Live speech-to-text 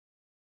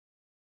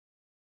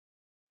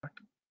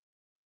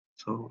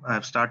So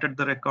I've started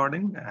the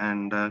recording,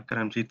 and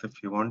Karamjit,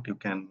 if you want, you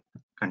can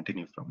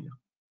continue from here.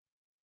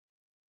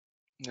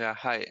 Yeah,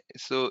 hi.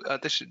 So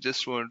Atish,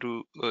 just want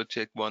to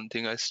check one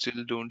thing. I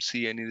still don't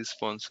see any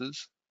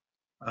responses.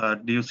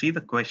 Do you see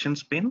the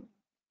questions pane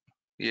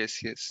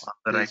Yes, yes. on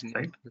the right There's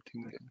side?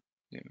 nothing there.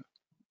 Yeah.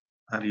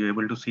 Are you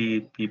able to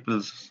see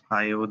people's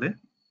eye over there?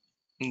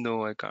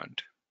 No, I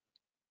can't.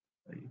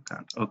 You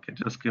can't. Okay,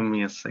 just give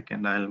me a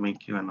second. I'll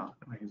make you an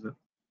organizer.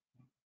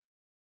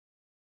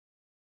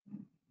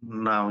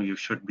 Now you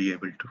should be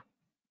able to.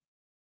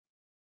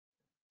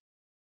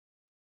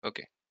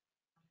 Okay.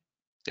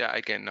 Yeah,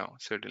 I can now,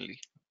 certainly.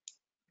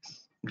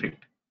 Great.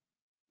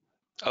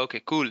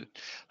 Okay, cool.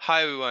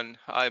 Hi, everyone.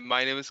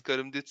 My name is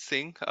Karamjit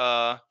Singh.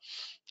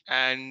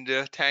 And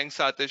thanks,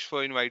 Atish,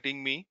 for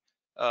inviting me.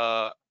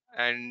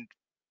 And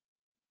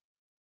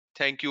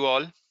thank you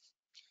all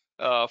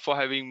for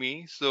having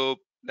me. So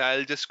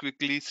I'll just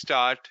quickly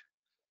start.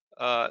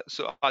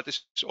 So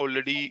Atish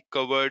already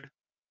covered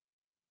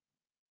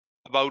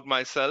about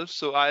myself.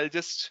 So I'll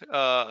just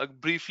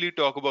briefly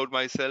talk about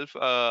myself.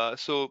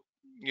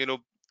 You know,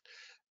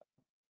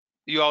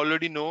 you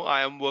already know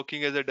I am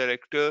working as a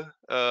director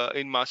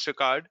in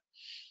Mastercard.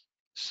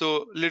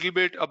 So little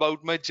bit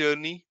about my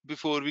journey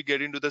before we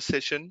get into the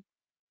session.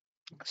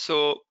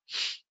 So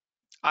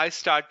I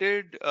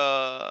started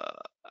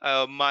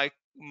my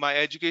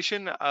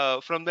education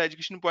from the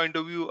education point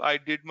of view. I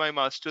did my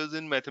masters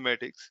in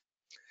mathematics,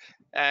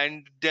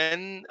 and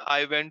then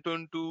I went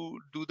on to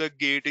do the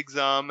gate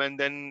exam and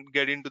then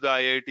get into the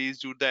IITs,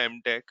 do the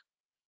MTech,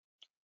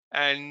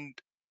 and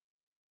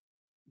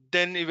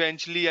then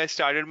eventually I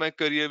started my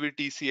career with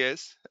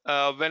TCS.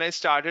 When I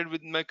started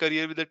with my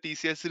career with the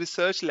TCS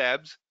research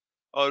labs,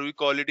 or we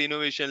call it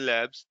innovation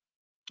labs,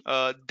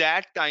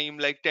 that time,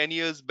 like 10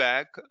 years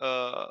back,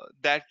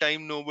 that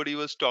time nobody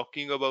was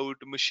talking about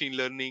machine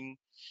learning,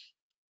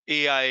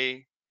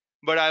 AI,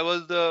 but I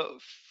was the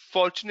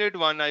fortunate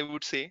one, I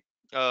would say,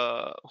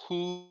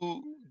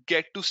 who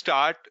get to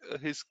start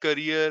his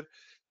career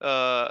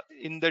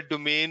in the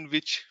domain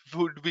which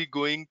would be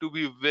going to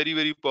be very,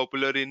 very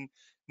popular in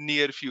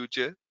near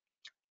future.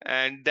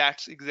 And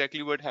that's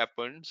exactly what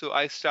happened. So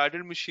I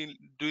started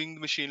doing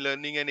machine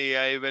learning and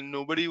AI when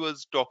nobody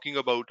was talking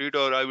about it,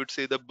 or I would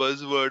say the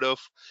buzzword of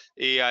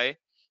AI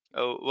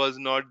was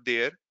not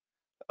there.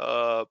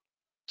 Uh,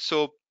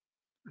 so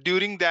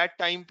during that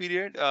time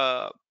period,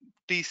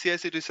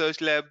 TCS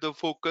research lab, the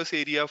focus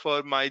area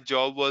for my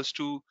job was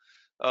to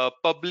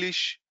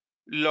publish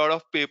a lot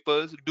of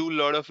papers, do a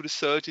lot of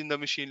research in the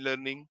machine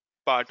learning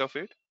part of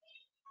it.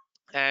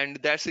 And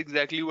that's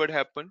exactly what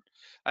happened.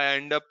 I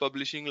end up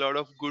publishing a lot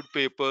of good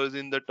papers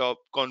in the top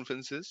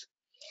conferences.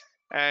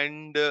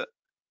 And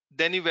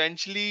then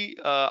eventually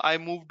I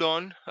moved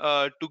on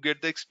to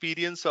get the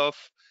experience of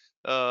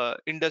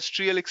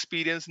industrial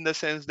experience, in the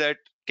sense that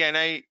can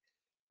I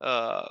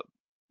uh,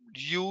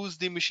 use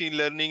the machine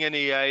learning and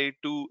AI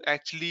to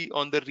actually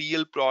on the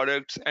real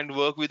products and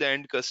work with the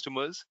end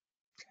customers.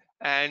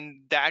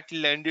 And that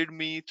landed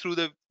me through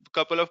the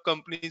couple of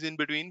companies in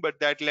between, but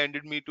that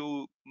landed me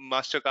to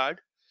Mastercard.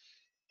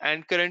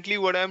 And currently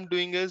what I'm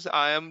doing is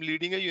I am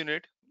leading a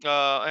unit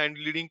and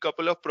leading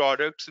couple of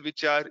products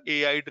which are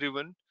AI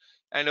driven,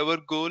 and our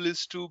goal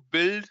is to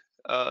build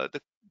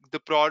the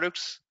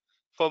products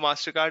for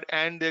Mastercard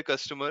and their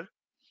customer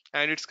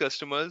and its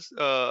customers,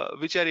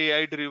 which are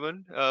AI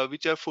driven,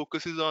 which are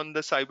focuses on the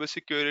cyber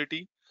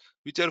security,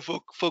 which are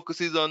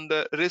focuses on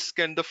the risk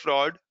and the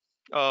fraud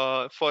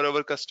for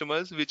our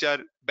customers, which are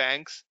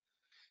banks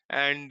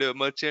and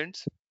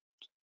merchants.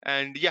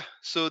 And yeah,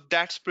 so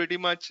that's pretty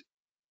much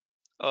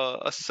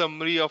a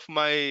summary of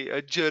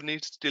my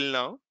journey till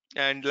now.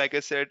 And like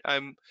I said,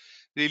 I'm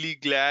really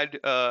glad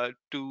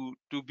to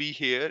be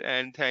here,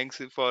 and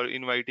thanks for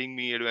inviting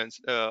me,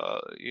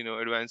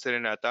 Advancer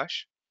and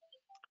Atash.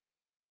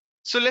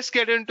 So let's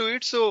get into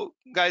it. So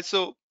guys,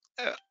 uh,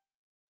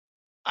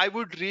 I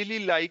would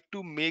really like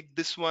to make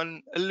this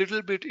one a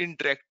little bit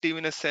interactive,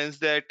 in a sense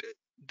that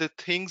the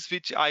things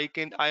which I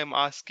am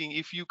asking,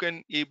 if you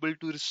can able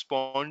to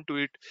respond to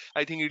it,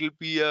 I think it'll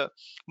be a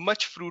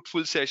much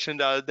fruitful session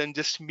rather than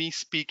just me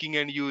speaking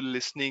and you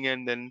listening.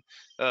 And then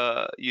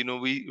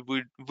we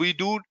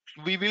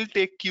will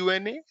take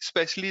Q&A,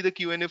 especially the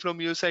Q&A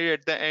from your side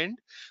at the end.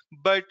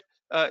 But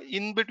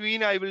in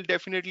between, I will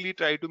definitely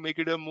try to make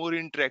it a more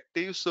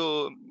interactive.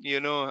 So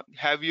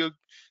have your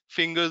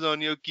fingers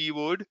on your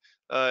keyboard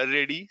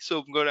ready.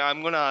 So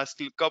I'm gonna ask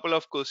a couple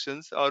of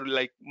questions, or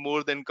like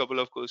more than couple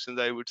of questions,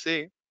 I would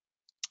say.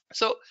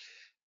 So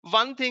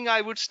one thing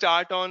I would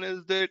start on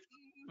is that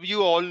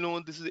you all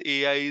know this is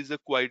AI is a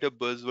quite a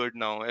buzzword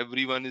now.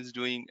 Everyone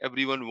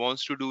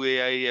wants to do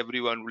AI.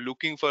 Everyone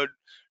looking for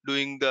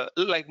doing the,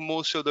 like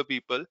most of the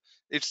people.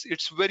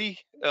 It's very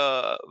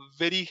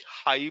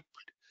hyped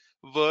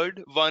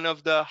word. One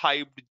of the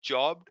hyped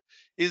job.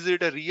 Is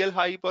it a real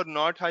hype or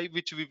not hype,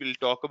 which we will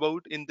talk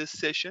about in this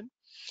session.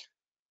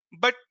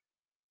 But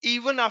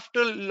even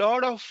after a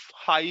lot of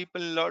hype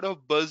and a lot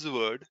of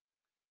buzzword,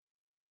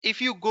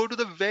 if you go to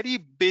the very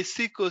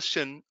basic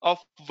question of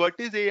what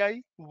is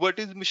AI, what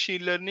is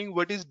machine learning,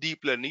 what is deep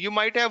learning, you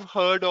might have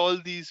heard all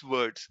these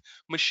words: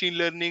 machine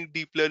learning,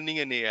 deep learning,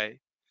 and AI.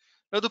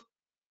 Now,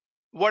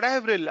 what I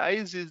have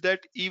realized is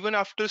that even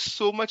after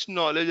so much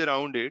knowledge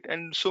around it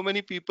and so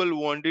many people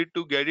wanted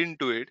to get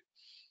into it,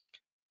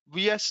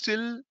 we are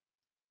still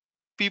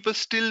people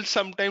still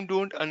sometimes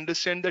don't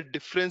understand the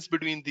difference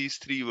between these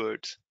three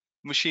words: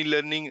 machine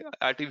learning,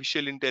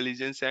 artificial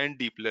intelligence, and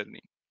deep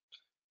learning.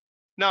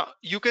 Now,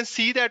 you can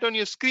see that on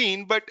your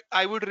screen, but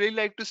I would really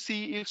like to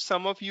see if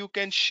some of you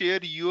can share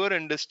your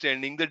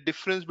understanding, the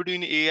difference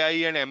between AI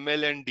and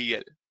ML and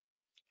DL.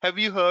 Have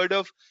you heard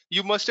of,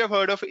 you must have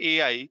heard of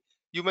AI,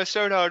 you must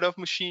have heard of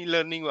machine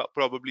learning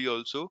probably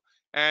also,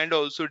 and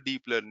also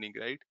deep learning,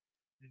 right?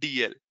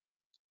 DL.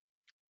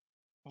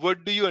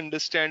 What do you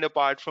understand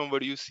apart from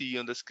what you see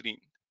on the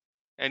screen?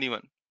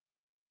 Anyone?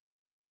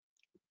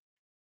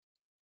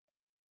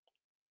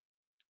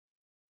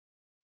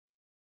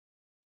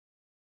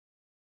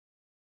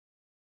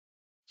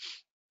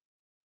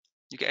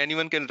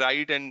 Anyone can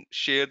write and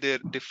share their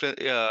different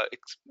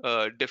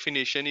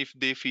definition if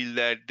they feel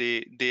that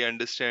they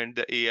understand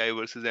the AI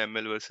versus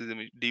ML versus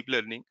deep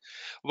learning.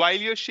 While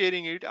you're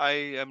sharing it, I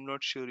am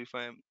not sure if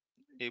I am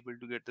able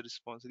to get the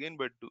response again,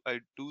 but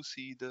I do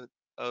see the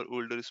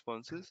older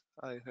responses.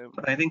 I have.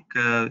 So I think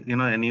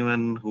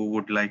anyone who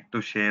would like to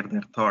share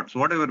their thoughts,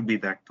 whatever be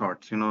that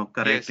thoughts, correct,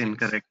 Yes, yes.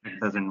 incorrect, it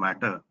doesn't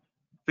matter.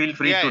 Feel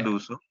free Yeah, to yeah. do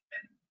so.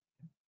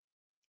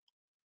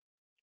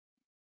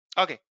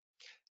 Okay.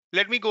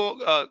 Let me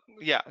go.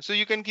 Yeah, so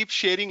you can keep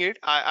sharing it.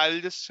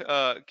 I'll just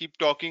keep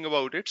talking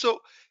about it.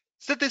 So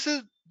this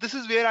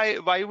is where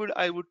I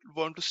would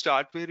want to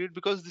start with it,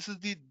 because this is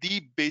the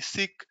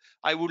basic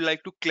I would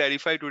like to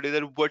clarify today,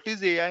 that what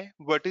is AI,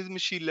 what is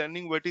machine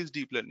learning, what is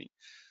deep learning.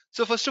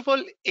 So first of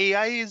all,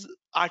 AI is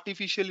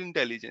artificial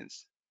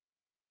intelligence.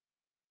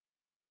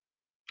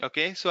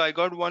 Okay, so I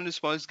got one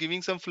response: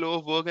 giving some flow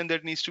of work and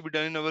that needs to be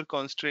done in our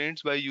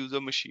constraints by use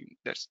of machine.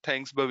 That's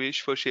thanks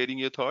Bhavesh for sharing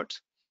your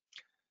thoughts.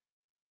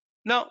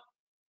 Now,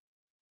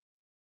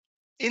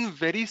 in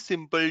very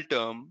simple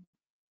term,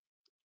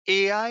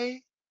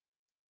 AI,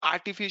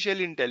 artificial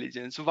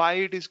intelligence. Why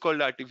it is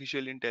called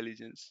artificial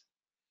intelligence?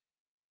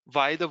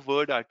 Why the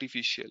word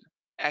artificial?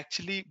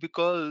 Actually,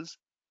 because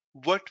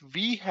what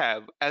we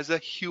have as a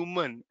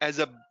human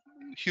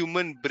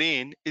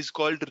brain is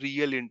called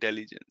real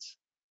intelligence.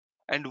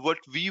 And what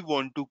we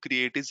want to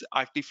create is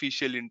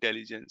artificial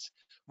intelligence.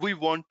 We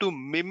want to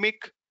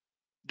mimic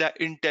the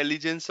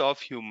intelligence of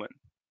human.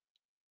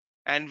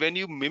 And when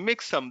you mimic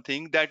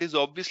something that is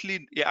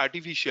obviously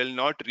artificial,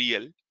 not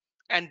real,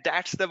 and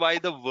that's the why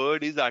the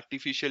word is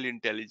artificial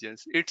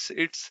intelligence. It's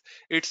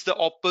the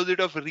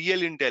opposite of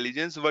real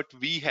intelligence what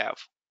we have.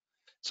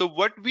 So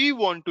what we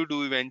want to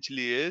do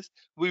eventually is,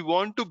 we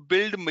want to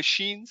build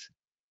machines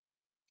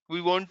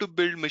we want to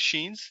build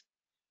machines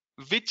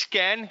which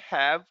can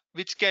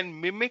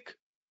mimic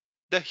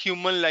the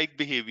human like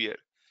behavior.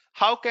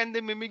 How can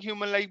they mimic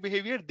human like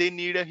behavior? They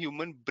need a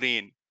human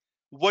brain.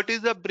 What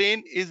is a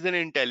brain? Is an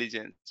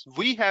intelligence.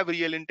 We have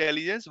real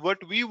intelligence. What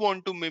we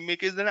want to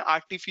mimic is an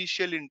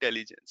artificial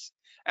intelligence.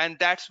 And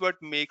that's what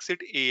makes it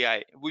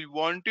AI. We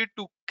wanted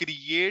to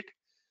create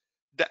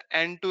the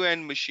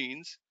end-to-end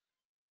machines.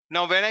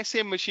 Now, when I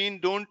say machine,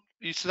 don't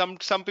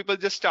some people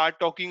just start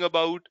talking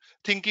about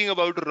thinking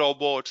about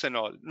robots and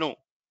all. No.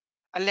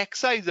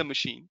 Alexa is a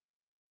machine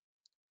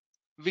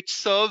which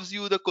serves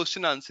you the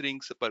question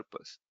answering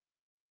purpose.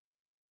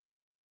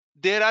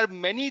 There are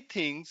many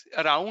things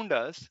around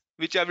us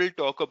which I will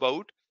talk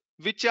about,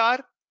 which are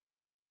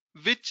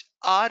which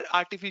are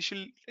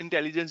artificial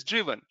intelligence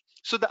driven.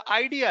 So the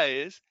idea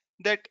is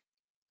that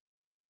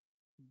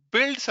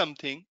build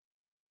something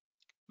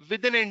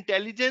with an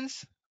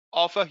intelligence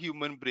of a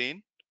human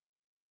brain,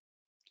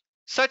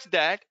 such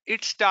that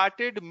it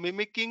started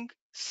mimicking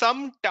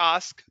some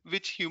task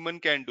which human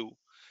can do.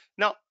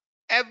 Now,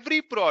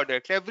 every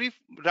product, every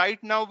right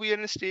now we are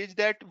in a stage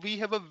that we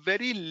have a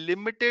very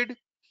limited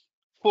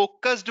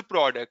focused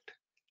product.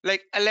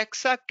 Like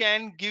Alexa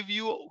can give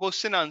you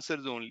question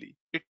answers only.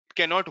 It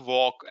cannot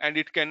walk and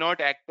it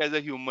cannot act as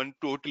a human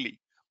totally,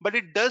 but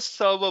it does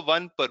serve a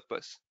one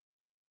purpose,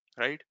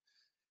 right?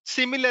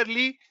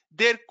 Similarly,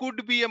 there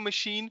could be a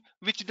machine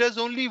which does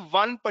only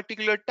one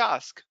particular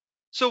task.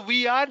 So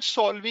we are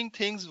solving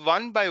things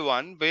one by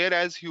one,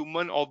 whereas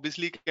human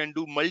obviously can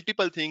do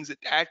multiple things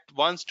at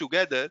once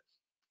together.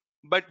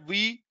 But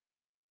we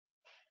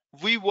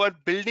were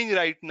building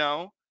right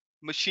now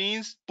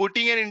machines,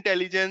 putting an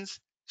intelligence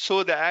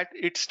so that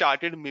it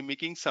started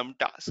mimicking some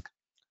task.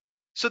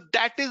 So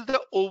that is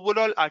the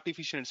overall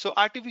artificial. So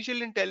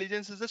artificial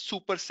intelligence is a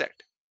superset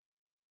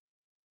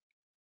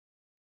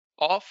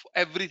of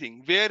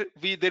everything, where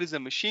we there is a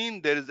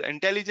machine, there is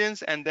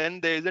intelligence, and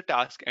then there is a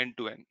task end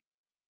to end.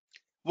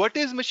 What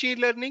is machine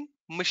learning?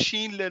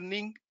 Machine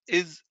learning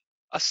is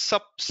a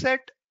subset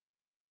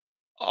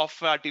of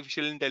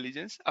artificial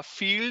intelligence, a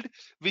field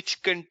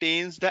which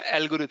contains the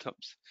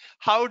algorithms.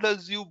 How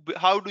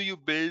do you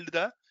build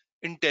the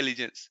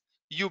intelligence?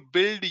 You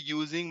build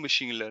using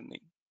machine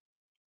learning.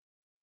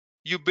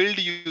 you build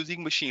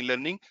using machine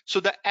learning. So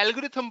the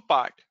algorithm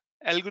part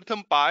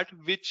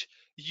which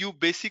you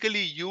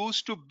basically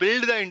use to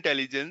build the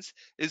intelligence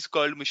is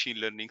called machine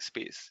learning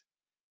space.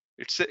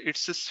 It's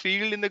a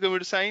field in the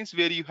computer science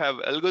where you have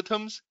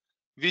algorithms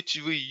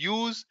which we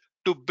use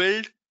to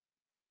build,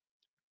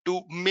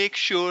 to make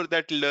sure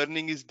that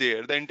learning is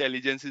there, the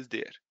intelligence is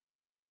there.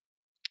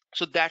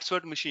 So that's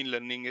what machine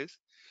learning is.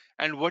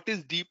 And what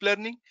is deep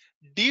learning?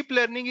 Deep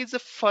learning is a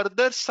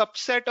further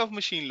subset of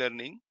machine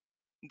learning.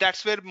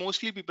 That's where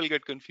mostly people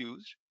get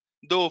confused,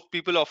 though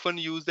people often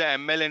use the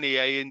ML and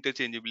AI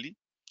interchangeably.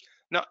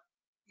 Now,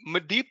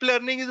 deep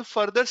learning is a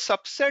further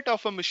subset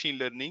of a machine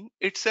learning.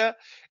 It's a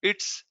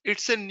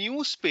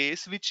new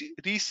space which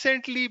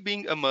recently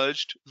being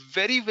emerged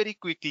very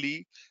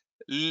quickly,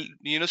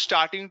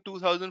 starting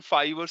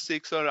 2005 or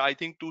 6, or I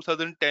think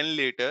 2010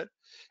 later.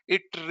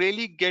 It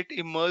really get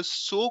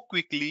immersed so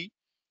quickly,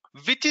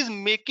 which is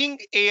making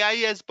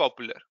AI as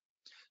popular.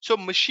 So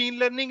machine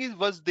learning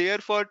was there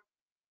for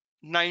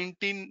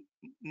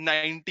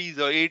 1990s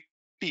or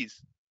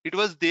 80s. It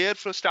was there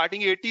for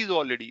starting 80s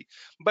already.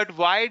 But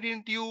why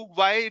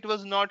it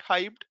was not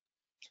hyped?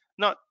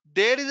 Now,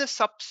 there is a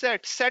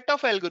set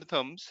of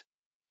algorithms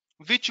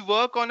which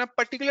work on a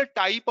particular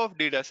type of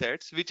data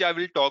sets, which I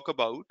will talk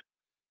about.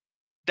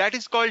 That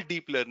is called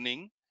deep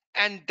learning.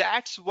 And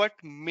that's what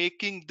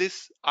making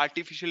this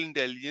artificial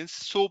intelligence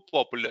so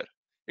popular.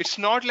 It's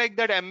not like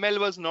that ML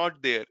was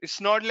not there.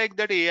 It's not like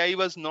that AI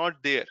was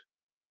not there.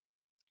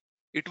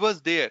 It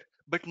was there,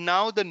 but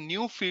now the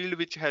new field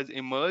which has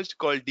emerged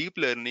called deep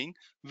learning,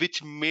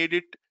 which made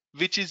it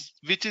which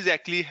is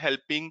actually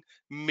helping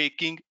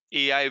making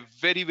AI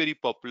very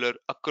popular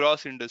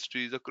across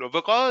industries, across,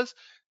 because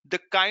the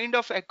kind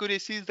of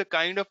accuracies, the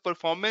kind of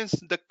performance,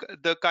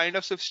 the kind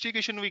of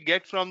sophistication we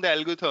get from the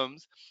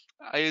algorithms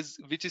is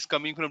which is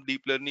coming from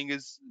deep learning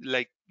is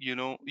like,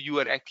 you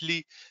are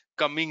actually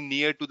coming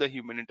near to the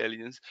human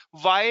intelligence.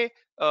 Why?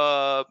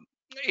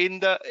 In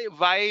the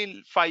While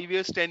 5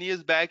 years, 10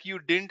 years back, you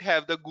didn't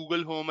have the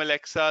Google Home,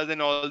 Alexas,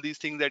 and all these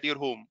things at your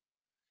home.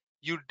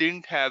 You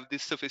didn't have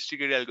these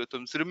sophisticated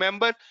algorithms.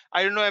 Remember,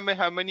 I don't know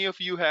how many of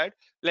you had,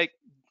 like,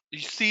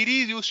 Siri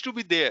used to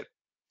be there,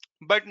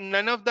 but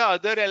none of the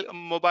other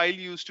mobile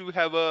used to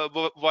have a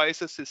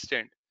voice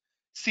assistant.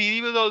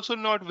 Siri was also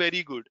not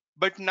very good,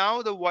 but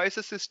now the voice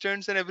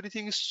assistants and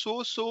everything is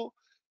so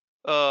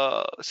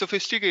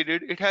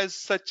sophisticated. It has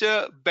such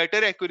a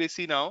better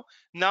accuracy now.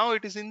 Now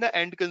it is in the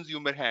end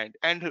consumer hand,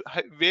 and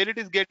where it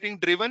is getting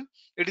driven,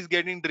 it is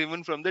getting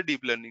driven from the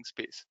deep learning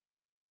space.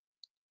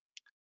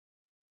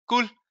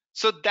 Cool.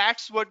 So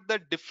that's what the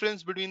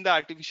difference between the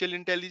artificial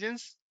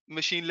intelligence,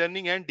 machine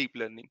learning, and deep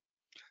learning.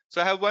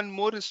 So I have one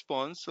more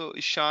response. So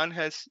Ishan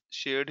has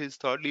shared his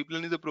thought. Deep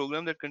learning is a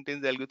program that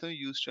contains algorithms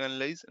used to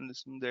analyze and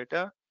understand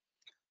data.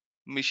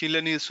 Machine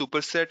learning is a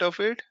superset of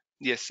it.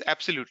 Yes,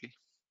 absolutely.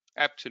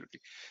 Absolutely.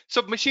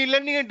 So machine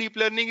learning and deep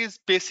learning is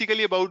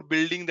basically about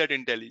building that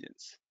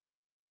intelligence.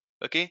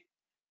 Okay.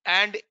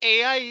 And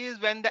AI is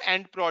when the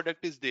end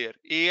product is there.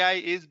 AI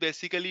is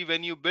basically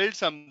when you build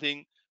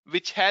something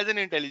which has an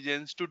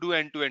intelligence to do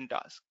end-to-end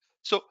tasks.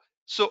 So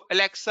so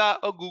Alexa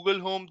or Google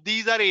Home,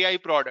 these are AI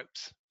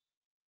products.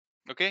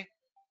 Okay.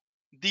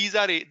 This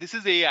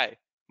is AI.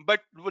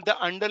 But with the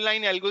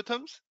underlying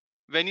algorithms,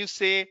 when you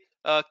say,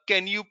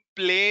 can you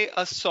play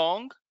a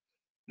song?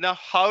 Now,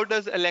 how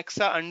does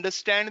Alexa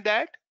understand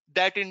that?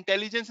 That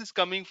intelligence is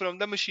coming from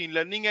the machine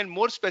learning and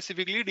more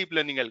specifically deep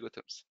learning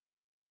algorithms.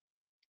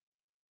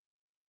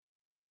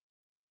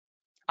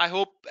 I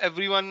hope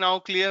everyone now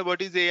clear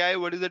what is AI,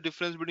 what is the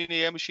difference between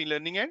AI, machine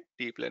learning, and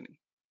deep learning.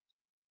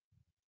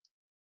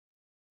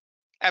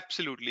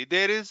 Absolutely.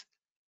 There is,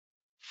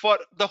 for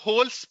the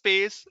whole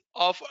space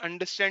of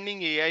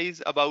understanding AI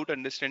is about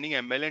understanding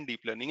ML and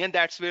deep learning, and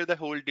that's where the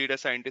whole data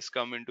scientists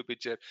come into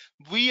picture.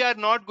 We are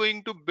not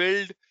going to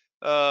build,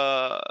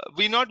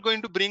 we're not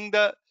going to bring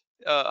the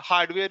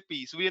hardware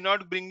piece. We are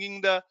not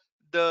bringing the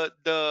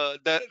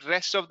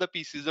rest of the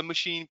pieces, the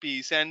machine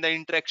piece and the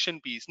interaction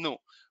piece. No,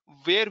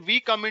 where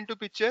we come into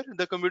picture,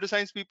 the computer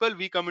science people,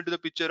 we come into the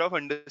picture of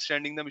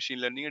understanding the machine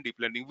learning and deep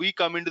learning. We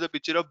come into the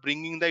picture of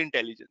bringing the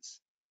intelligence,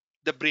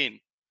 the brain.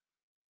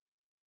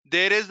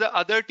 There is the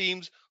other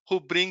teams who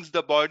brings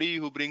the body,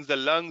 who brings the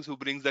lungs, who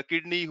brings the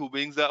kidney, who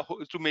brings the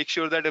to make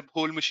sure that a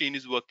whole machine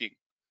is working.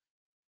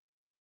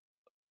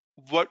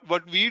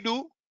 What we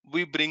do,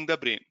 we bring the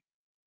brain.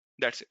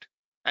 That's it.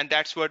 And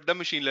that's what the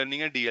machine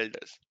learning and DL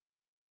does.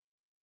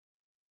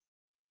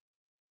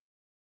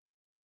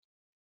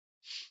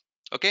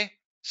 Okay.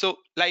 So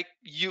like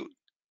you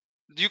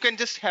can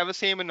just have a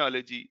same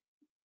analogy.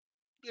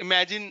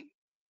 Imagine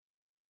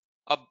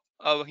a,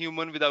 a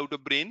human without a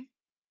brain,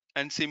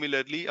 and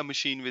similarly a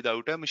machine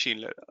without a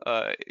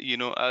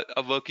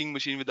a working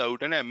machine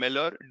without an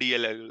ML or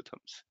DL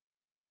algorithms.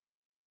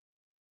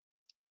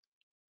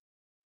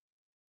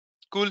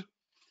 Cool.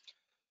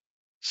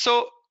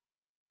 So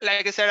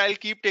like I said, I'll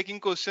keep taking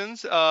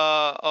questions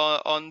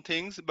on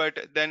things,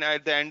 but then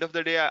at the end of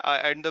the day,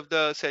 end of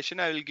the session,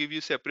 I will give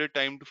you separate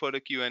time for a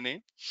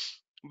Q&A.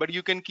 but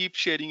you can keep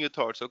sharing your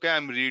thoughts. Okay,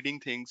 I'm reading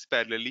things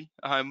parallelly.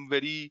 I'm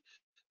very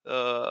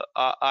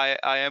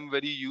I am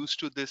very used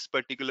to this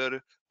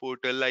particular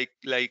portal. Like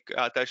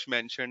Atash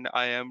mentioned,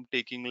 I am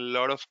taking a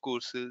lot of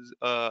courses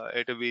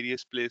at a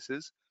various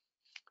places.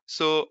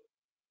 So,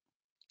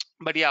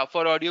 but yeah,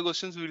 for audio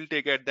questions we will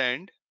take at the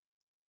end.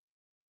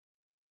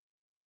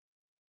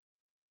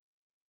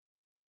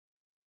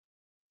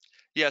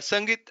 Yeah,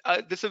 Sangeet,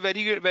 this is a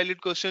very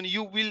valid question. We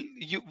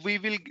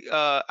will,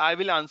 I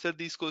will answer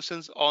these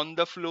questions on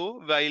the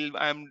flow while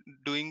I'm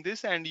doing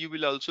this, and you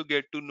will also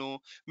get to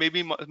know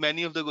maybe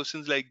many of the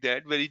questions like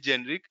that, very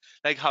generic,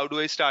 like how do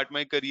I start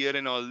my career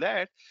and all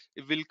that.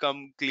 It will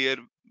come clear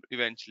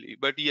eventually.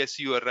 But yes,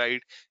 you are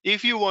right.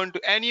 If you want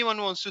to, anyone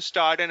wants to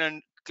start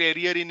an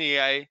career in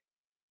AI,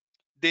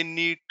 they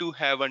need to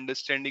have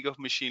understanding of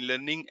machine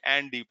learning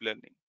and deep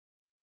learning.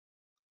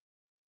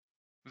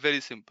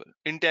 Very simple.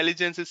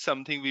 Intelligence is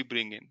something we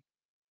bring in.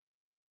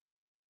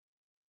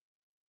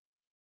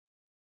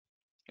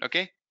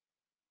 Okay.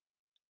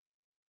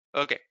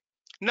 Okay.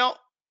 Now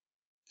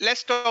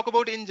let's talk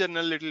about in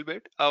general a little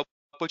bit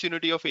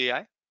opportunity of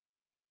AI.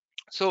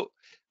 So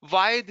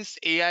why this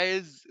AI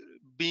is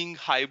being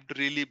hyped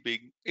really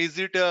big? Is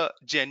it a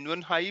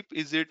genuine hype?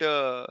 Is it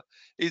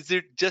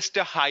just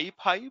a hype,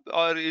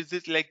 or is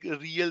it like a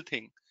real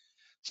thing?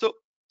 So,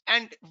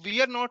 and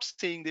we are not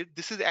saying that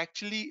this is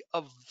actually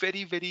a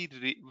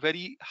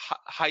very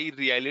high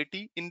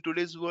reality in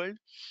today's world.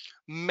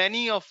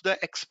 Many of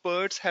the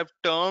experts have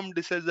termed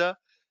this as a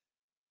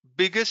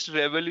biggest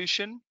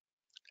revolution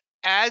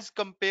as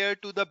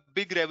compared to the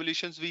big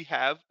revolutions we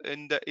have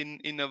in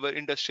our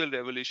industrial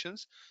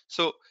revolutions.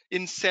 So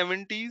in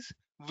 70s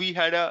we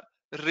had a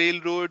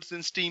railroads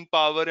and steam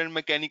power and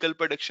mechanical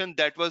production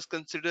that was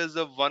considered as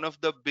one of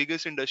the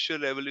biggest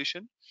industrial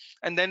revolution.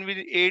 And then with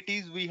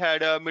 80s we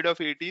had a mid of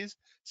 80s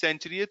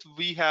century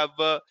we have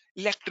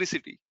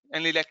electricity,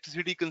 and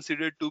electricity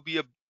considered to be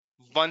a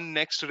one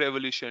next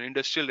revolution,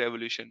 industrial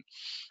revolution.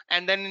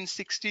 And then in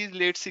 60s,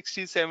 late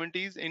 60s,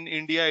 70s in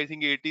India, I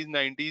think 80s,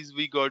 90s,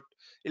 we got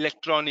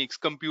electronics,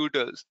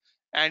 computers.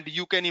 And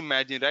you can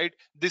imagine, right?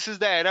 This is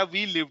the era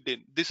we lived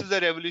in. This is the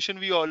revolution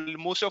we all,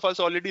 most of us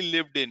already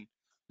lived in.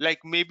 Like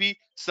maybe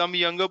some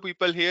younger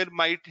people here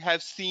might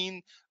have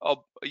seen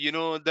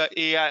the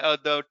AI,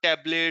 the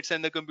tablets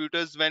and the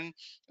computers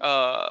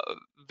uh,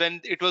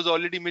 when it was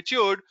already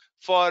matured.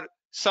 For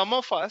some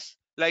of us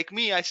like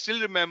me, I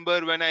still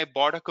remember when I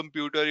bought a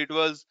computer. It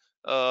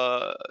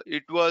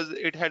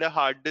had a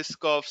hard disk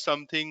of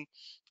something,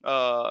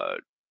 uh,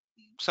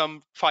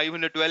 some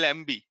 512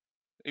 MB.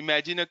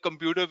 Imagine a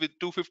computer with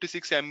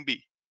 256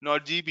 MB,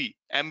 not GB,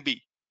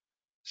 MB.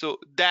 So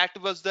that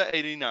was the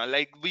arena.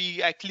 Like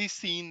we actually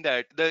seen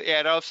that the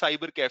era of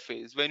cyber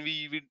cafes when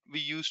we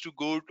used to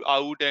go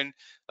out and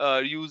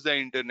use the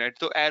internet.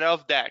 So era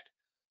of that.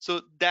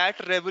 So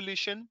that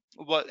revolution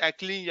was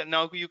actually,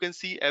 now you can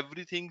see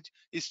everything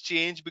is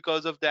changed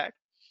because of that.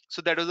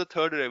 So that was the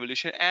third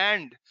revolution,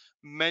 and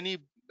many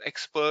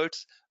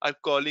experts are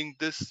calling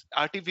this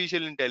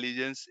artificial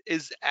intelligence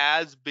is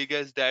as big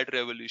as that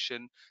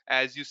revolution,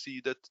 as you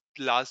see the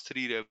last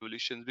three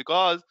revolutions,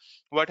 because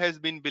what has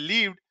been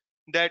believed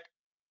that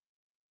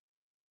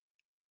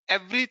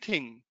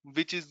everything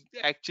which is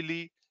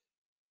actually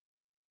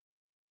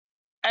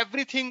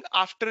everything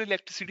after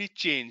electricity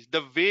changed,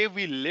 the way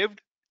we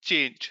lived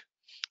changed,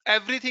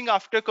 everything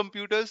after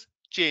computers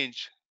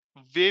changed,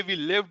 way we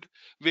lived,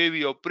 way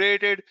we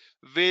operated,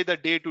 way the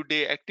day to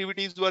day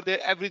activities were there,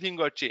 everything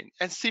got changed.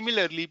 And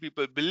similarly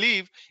people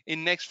believe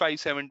in next 5,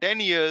 7, 10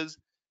 years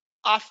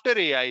after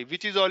AI,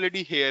 which is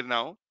already here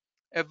now,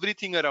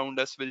 everything around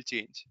us will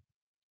change.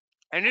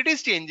 And it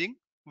is changing.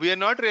 We are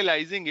not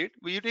realizing it,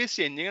 it is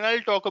changing, and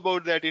I'll talk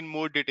about that in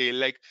more detail.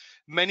 Like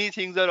many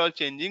things are all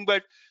changing,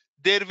 but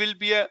there will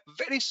be a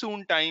very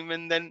soon time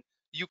when then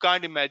you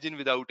can't imagine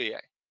without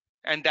AI,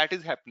 and that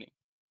is happening.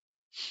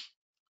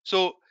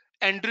 So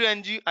Andrew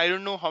Ng, I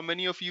don't know how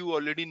many of you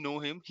already know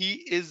him. He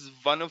is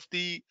one of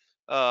the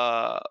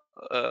uh,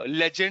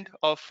 legend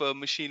of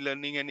machine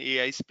learning and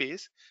AI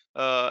space.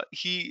 I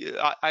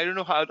don't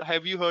know how,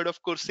 have you heard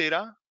of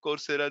Coursera?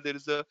 Coursera, there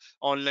is a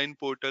online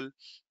portal.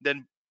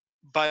 Then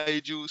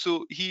Baiju.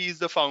 So he is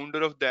the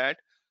founder of that.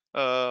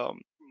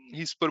 Um,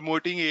 he's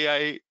promoting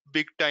AI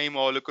big time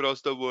all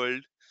across the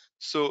world.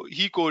 So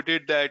he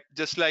quoted that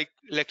just like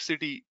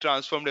electricity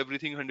transformed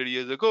everything 100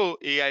 years ago,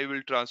 AI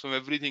will transform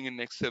everything in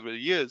next several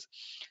years,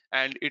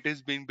 and it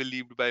is being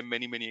believed by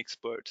many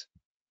experts.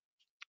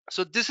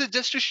 So this is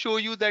just to show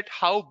you that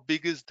how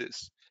big is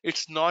this?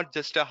 It's not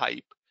just a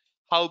hype.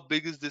 How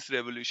big is this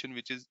revolution,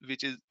 which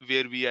is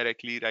where we are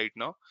actually right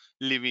now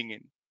living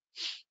in?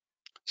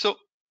 So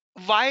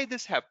why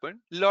this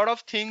happened? A lot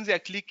of things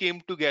actually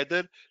came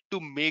together to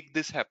make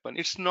this happen.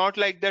 It's not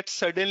like that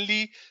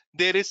suddenly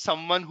there is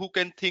someone who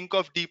can think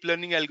of deep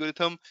learning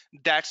algorithm,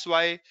 that's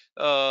why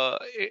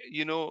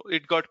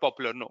it got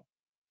popular. No.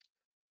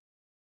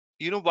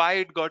 You know why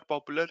it got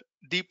popular?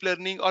 Deep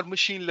learning or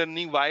machine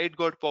learning, why it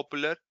got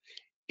popular?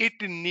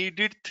 It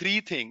needed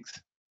three things.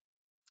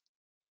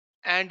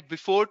 And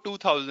before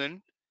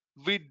 2000,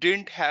 we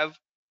didn't have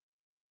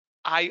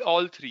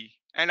all three.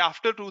 And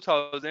after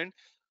 2000,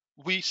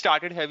 we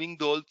started having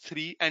those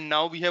three, and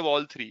now we have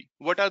all three.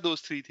 What are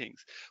those three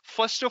things?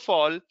 First of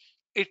all,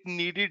 it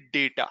needed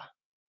data.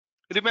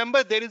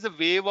 Remember, there was a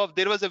wave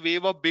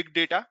of big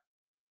data.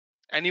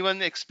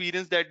 Anyone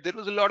experienced that? There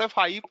was a lot of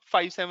hype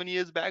 5 7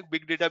 years back,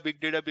 big data,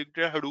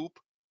 Hadoop,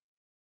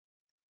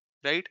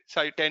 right?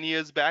 So 10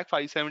 years back,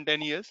 5 7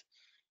 10 years.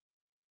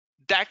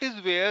 That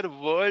is where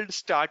world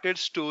started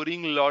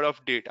storing a lot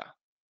of data.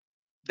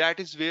 That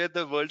is where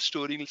the world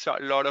storing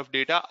a lot of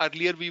data.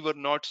 Earlier we were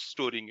not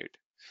storing it.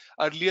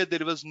 Earlier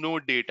there was no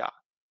data.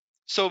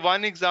 So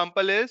one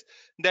example is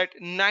that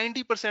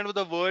 90% of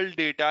the world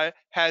data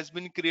has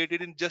been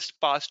created in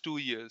just past 2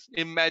 years.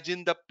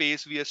 Imagine the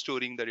pace we are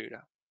storing the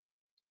data.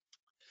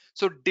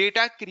 So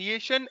data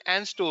creation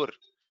and store,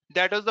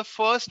 that was the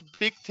first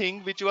big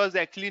thing which was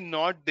actually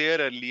not there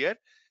earlier.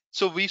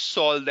 So we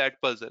solved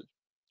that puzzle.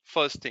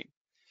 First thing.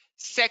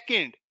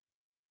 Second,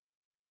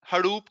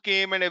 Hadoop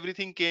came and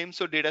everything came,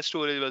 so data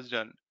storage was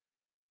done.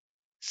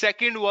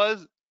 Second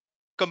was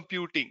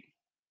computing.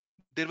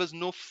 There was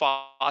no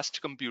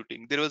fast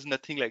computing. There was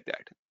nothing like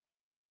that.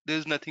 There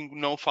was nothing,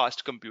 no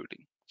fast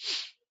computing.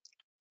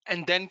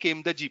 And then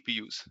came the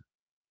GPUs.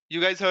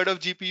 You guys heard of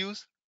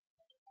GPUs?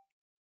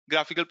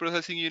 Graphical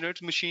processing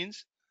units,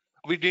 machines?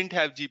 We didn't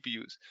have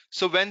GPUs.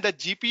 So when the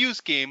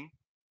GPUs came,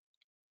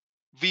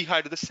 we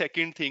had the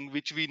second thing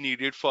which we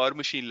needed for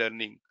machine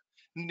learning.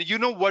 You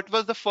know what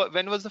was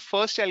when was the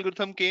first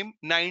algorithm came?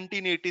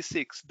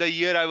 1986, the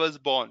year I was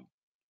born.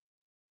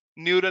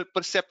 Neural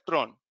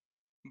perceptron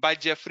by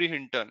Jeffrey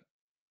Hinton.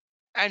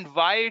 And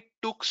why it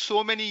took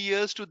so many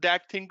years to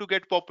that thing to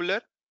get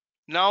popular?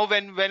 Now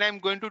when I'm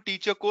going to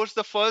teach a course,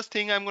 the first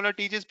thing I'm going to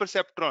teach is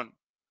perceptron.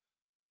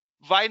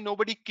 Why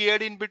nobody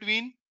cared in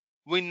between?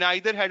 We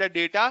neither had a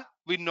data,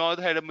 we nor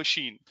had a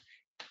machine.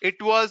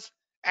 It was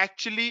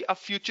actually a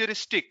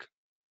futuristic.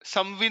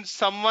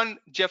 Someone,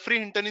 Jeffrey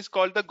Hinton is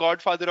called the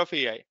godfather of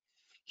AI.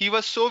 He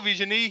was so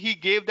visionary, he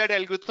gave that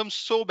algorithm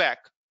so back.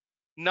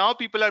 Now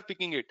people are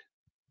picking it.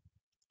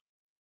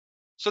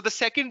 So the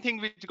second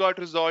thing which got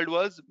resolved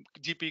was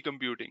GP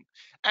computing.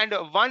 And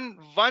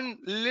one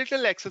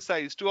little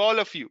exercise to all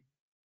of you.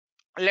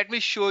 Let me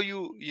show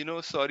you,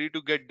 sorry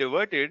to get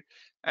diverted.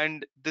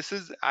 And this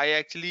is, I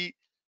actually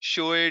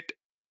show it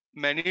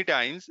many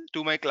times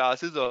to my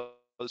classes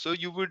also.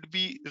 You would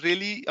be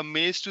really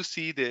amazed to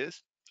see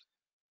this.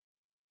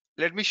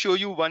 Let me show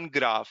you one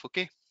graph,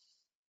 okay?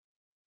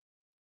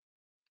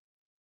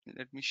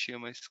 Let me share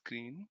my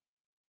screen.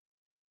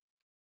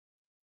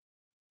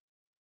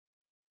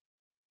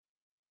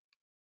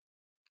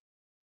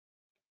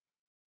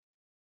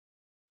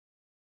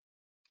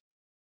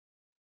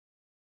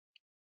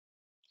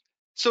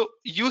 So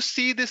you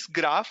see this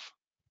graph,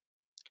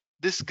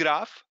 this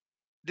graph,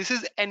 this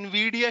is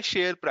Nvidia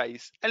share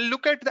price, and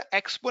look at the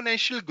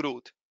exponential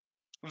growth.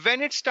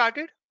 When it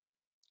started,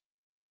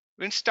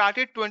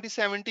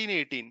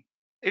 2017-18.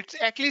 It's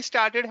actually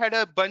started, had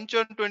a bunch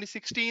on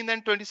 2016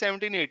 and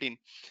 2017-18.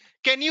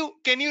 Can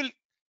you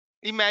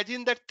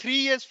imagine that 3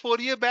 years,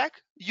 4 years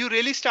back, you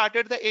really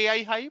started the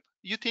AI hype?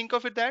 You think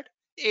of it that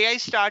AI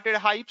started,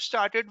 hype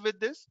started with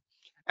this.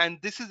 And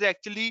this is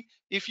actually,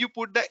 if you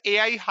put the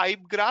AI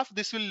hype graph,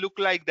 this will look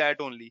like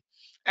that only.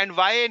 And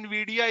why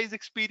Nvidia is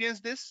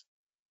experienced this?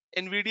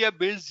 Nvidia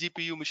builds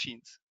GPU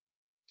machines.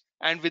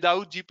 And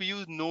without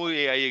GPUs, no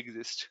AI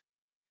exists.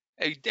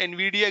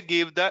 Nvidia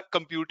gave the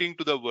computing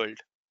to the world.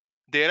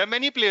 There are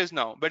many players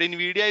now, but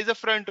Nvidia is a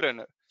front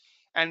runner.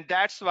 And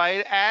that's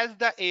why as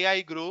the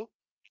AI grow,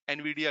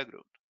 Nvidia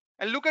grow.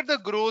 And look at the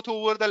growth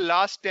over the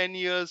last 10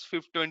 years,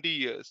 50, 20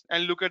 years,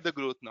 and look at the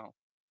growth now.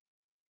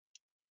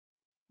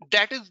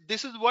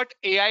 This is what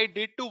AI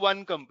did to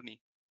one company,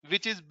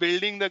 which is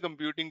building the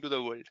computing to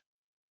the world.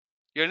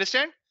 You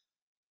understand?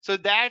 So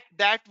that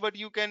what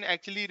you can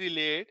actually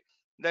relate,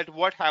 that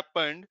what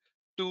happened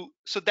to.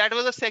 So that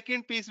was the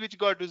second piece which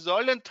got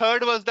resolved, and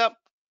third was the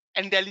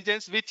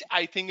intelligence, which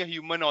I think a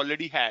human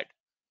already had.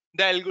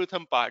 The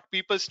algorithm part,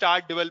 people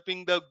start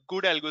developing the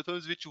good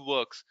algorithms which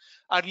works.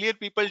 Earlier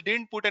people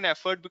didn't put an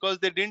effort because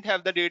they didn't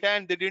have the data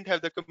and they didn't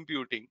have the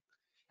computing.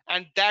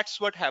 And that's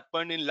what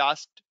happened in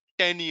last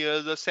 10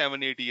 years or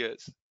 7 8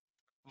 years,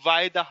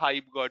 why the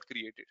hype got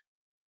created.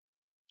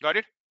 Got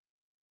it?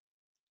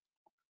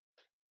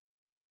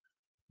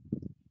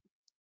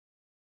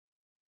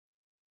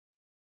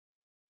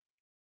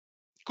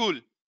 Cool.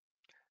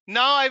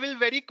 Now I will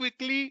very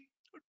quickly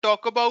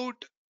talk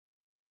about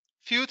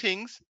few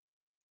things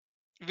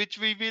which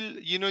we will,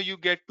 you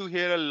get to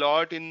hear a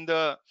lot in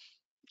the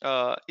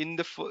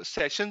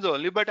sessions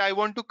only, but I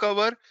want to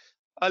cover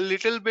a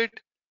little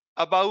bit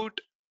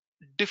about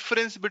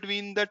difference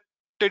between the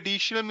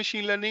traditional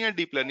machine learning and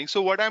deep learning.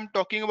 So what I'm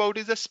talking about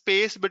is the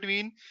space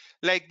between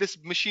like this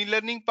machine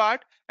learning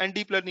part and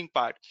deep learning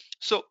part.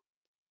 So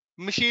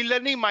machine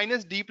learning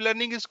minus deep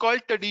learning is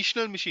called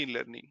traditional machine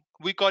learning.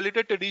 We call it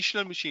a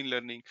traditional machine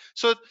learning.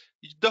 So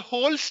the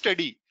whole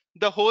study,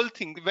 the whole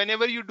thing,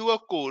 whenever you do a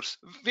course,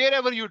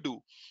 wherever you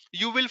do,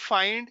 you will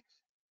find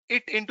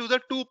it into the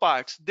two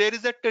parts. There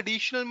is a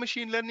traditional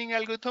machine learning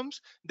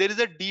algorithms, there is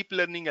a deep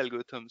learning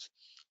algorithms.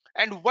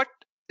 And what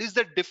is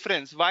the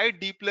difference? Why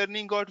deep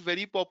learning got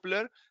very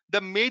popular?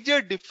 The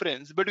major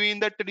difference between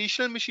the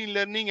traditional machine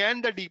learning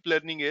and the deep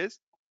learning is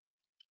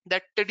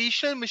that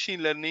traditional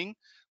machine learning,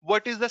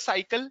 what is the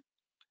cycle?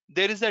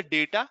 There is a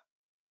data,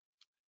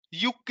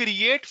 you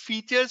create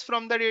features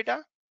from the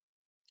data,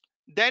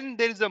 then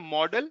there is a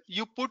model,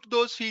 you put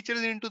those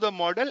features into the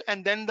model,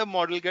 and then the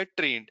model get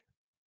trained.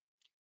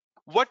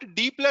 What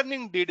deep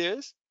learning did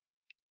is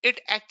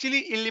it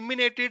actually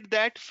eliminated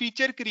that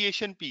feature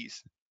creation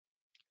piece.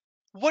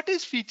 What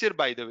is feature,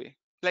 by the way?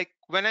 Like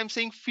when I'm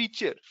saying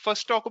feature,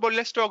 let's talk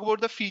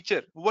about the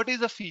feature. What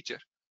is a feature?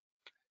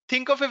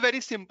 Think of a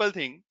very simple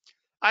thing.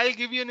 I'll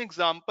give you an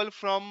example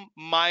from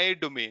my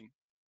domain,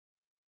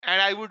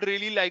 and I would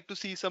really like to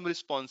see some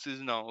responses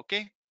now.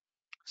 Okay.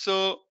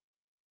 So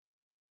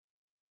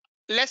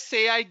let's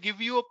say I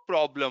give you a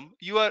problem.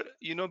 You are,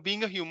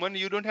 being a human,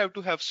 you don't have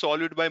to have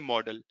solved it by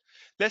model.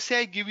 Let's say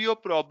I give you a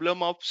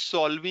problem of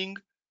solving.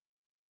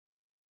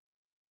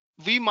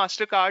 We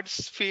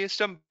Mastercards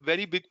faced a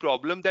very big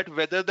problem that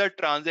whether the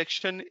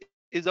transaction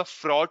is a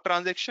fraud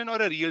transaction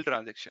or a real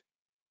transaction,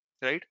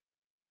 right?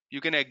 You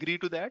can agree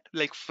to that,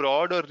 like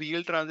fraud or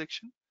real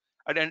transaction,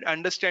 and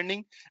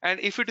understanding. And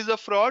if it is a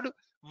fraud,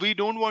 we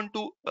don't want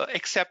to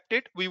accept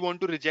it. We want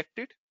to reject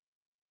it.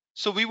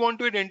 So we want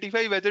to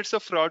identify whether it's a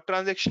fraud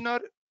transaction or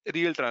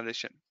real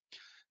transaction.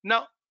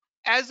 Now,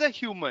 as a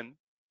human,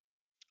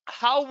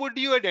 how would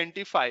you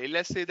identify?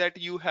 Let's say that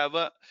you have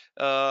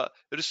a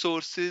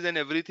resources and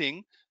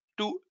everything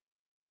to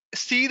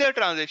see the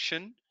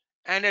transaction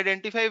and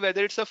identify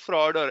whether it's a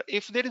fraud, or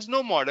if there is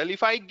no model,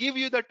 if I give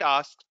you the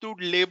task to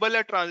label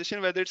a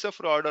transaction whether it's a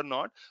fraud or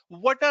not,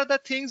 what are the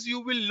things you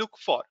will look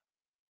for?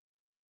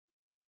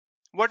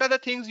 What are the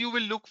things you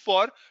will look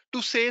for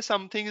to say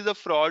something is a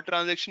fraud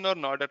transaction or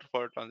not a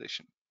fraud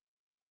transaction?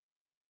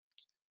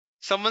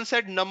 Someone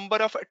said number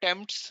of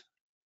attempts.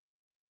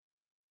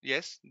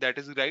 Yes, that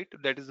is right.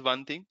 That is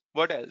one thing.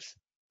 What else?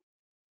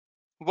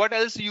 What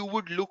else you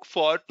would look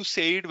for to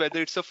say it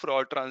whether it's a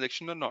fraud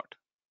transaction or not?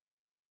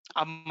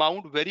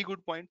 Amount, very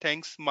good point.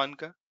 Thanks,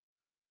 Manka.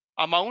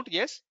 Amount,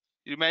 yes.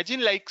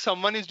 Imagine like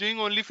someone is doing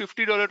only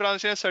 $50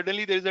 transaction and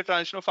suddenly there is a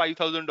transaction of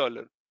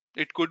 $5,000.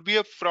 It could be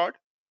a fraud.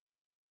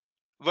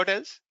 What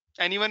else?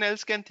 Anyone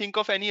else can think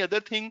of any other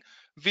thing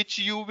which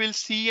you will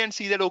see and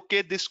see that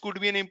okay, this could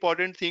be an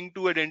important thing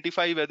to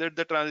identify whether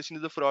the transaction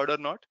is a fraud or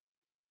not?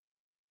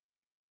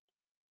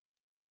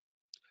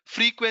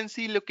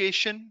 Frequency,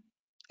 location,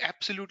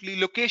 absolutely.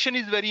 Location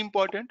is very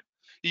important.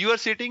 You are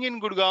sitting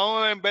in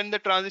Gurgaon and when the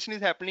transaction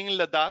is happening in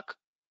Ladakh.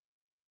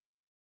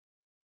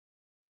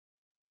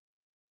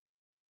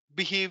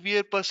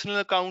 Behavior, personal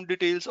account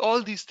details,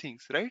 all these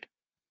things, right?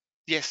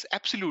 Yes,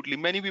 absolutely.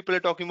 Many people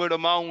are talking about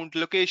amount,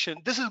 location.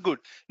 This is good.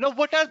 Now,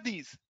 what are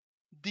these?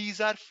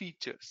 These are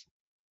features.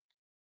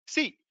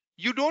 See,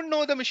 you don't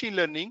know the machine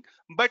learning,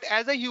 but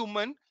as a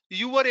human,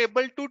 you were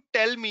able to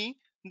tell me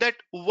that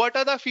what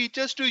are the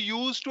features to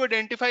use to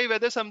identify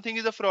whether something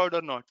is a fraud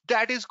or not.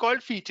 That is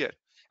called feature.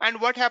 And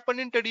what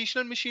happened in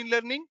traditional machine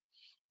learning?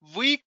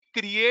 We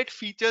create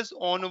features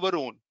on our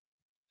own.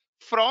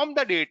 From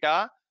the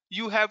data,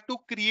 you have to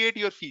create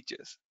your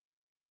features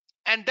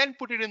and then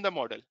put it in the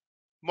model.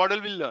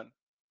 Model will learn.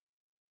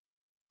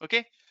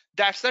 Okay,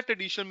 that's the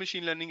traditional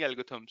machine learning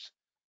algorithms,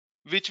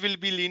 which will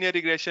be linear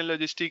regression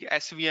logistic,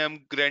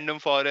 SVM, random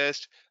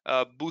forest,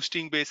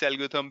 boosting based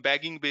algorithm,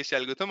 bagging based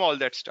algorithm, all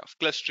that stuff,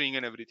 clustering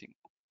and everything.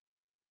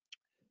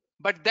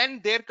 But then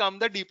there come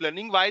the deep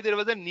learning. Why there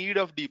was a need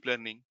of deep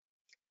learning?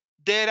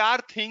 There are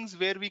things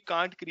where we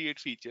can't create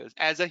features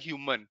as a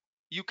human.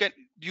 You'll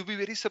be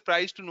very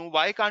surprised to know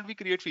why can't we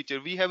create feature?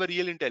 We have a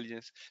real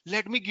intelligence.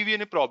 Let me give you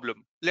a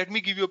problem. Let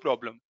me give you a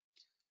problem.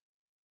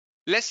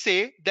 Let's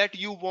say that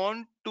you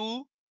want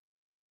to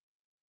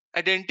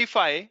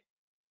identify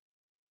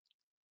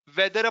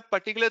whether a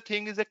particular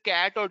thing is a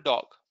cat or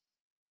dog.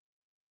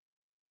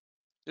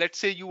 Let's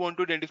say you want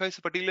to identify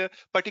a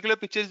particular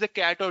picture is a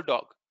cat or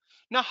dog.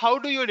 Now, how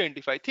do you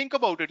identify? Think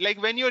about it.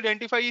 Like when you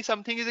identify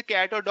something is a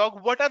cat or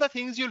dog, what are the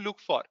things you look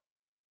for?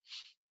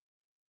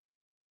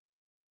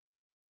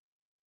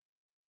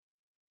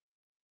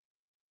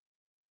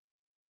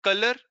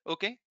 Color,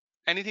 okay.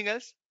 Anything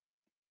else?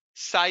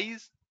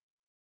 Size,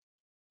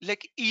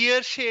 like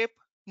ear shape,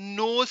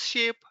 nose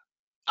shape,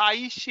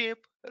 eye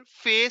shape,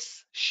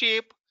 face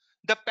shape,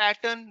 the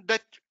pattern,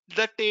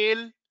 the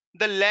tail,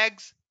 the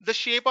legs, the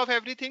shape of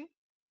everything,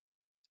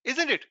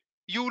 isn't it?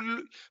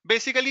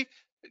 Basically,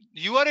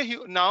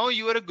 now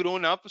you are a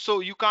grown up,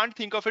 so you can't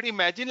think of it.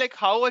 Imagine like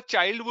how a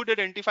child would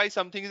identify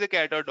something is a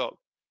cat or dog.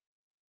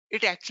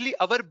 It actually,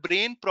 our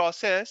brain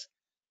process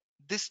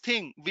this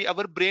thing.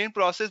 Our brain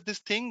process this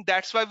thing.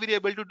 That's why we're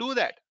able to do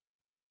that.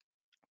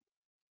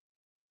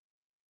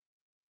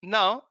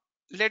 Now,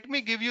 let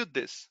me give you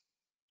this.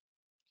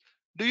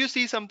 Do you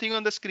see something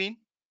on the screen?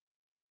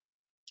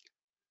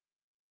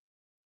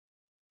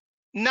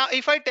 Now,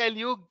 if I tell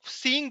you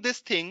seeing this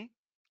thing,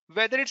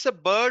 whether it's a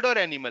bird or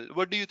animal,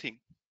 what do you think?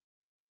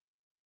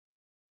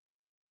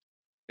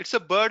 It's a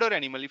bird or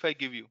animal if I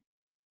give you.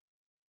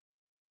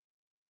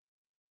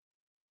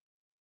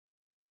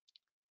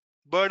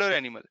 Bird or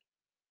animal.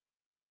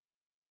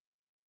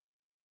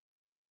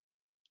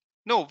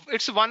 No,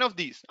 it's one of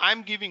these.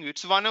 I'm giving you.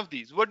 It's one of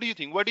these. What do you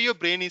think? What do your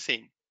brain is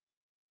saying?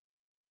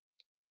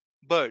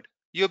 Bird.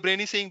 Your brain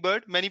is saying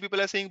bird. Many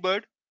people are saying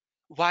bird.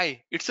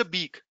 Why? It's a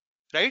beak,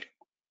 right?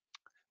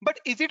 But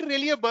is it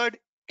really a bird?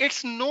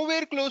 It's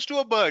nowhere close to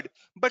a bird.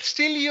 But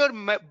still, your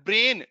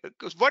brain.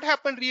 What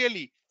happened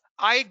really?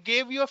 I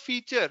gave you a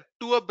feature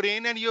to a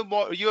brain, and your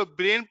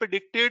brain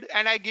predicted.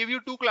 And I gave you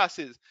two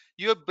classes.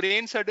 Your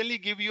brain suddenly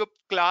give you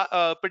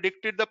a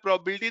predicted the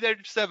probability that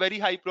it's a very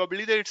high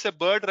probability that it's a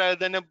bird rather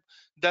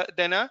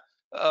than a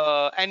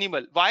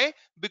animal. Why?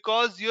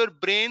 Because your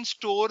brain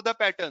store the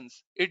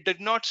patterns. It did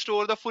not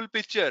store the full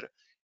picture,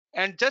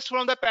 and just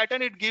from the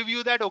pattern it give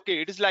you that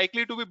okay, it is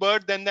likely to be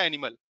bird than the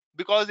animal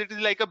because it is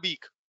like a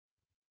beak,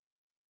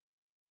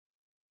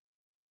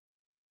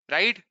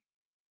 right?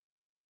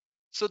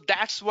 So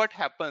that's what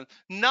happens.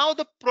 Now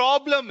the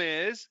problem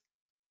is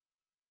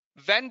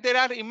when there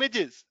are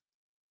images,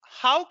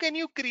 how can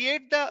you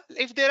create the,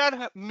 if there are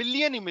a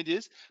million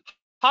images,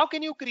 how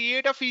can you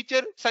create a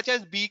feature such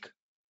as beak?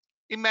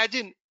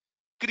 Imagine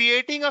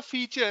creating a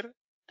feature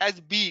as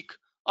beak,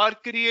 or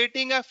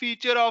creating a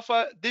feature of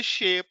this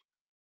shape,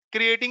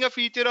 creating a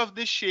feature of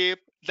this shape,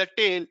 the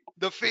tail,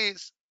 the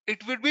face.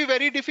 It would be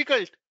very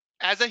difficult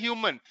as a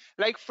human.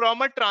 Like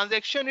from a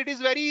transaction, it is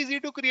very easy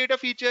to create a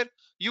feature.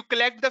 You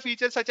collect the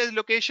feature such as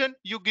location,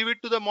 you give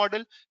it to the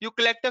model. You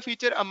collect a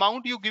feature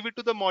amount, you give it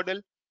to the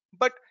model.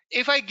 But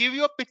if I give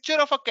you a picture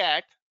of a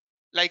cat,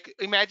 like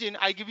imagine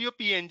I give you a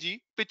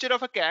PNG picture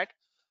of a cat,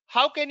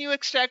 how can you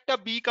extract a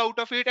beak out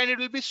of it? And it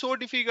will be so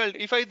difficult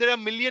if there are a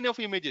million of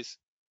images.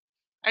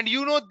 And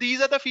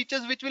these are the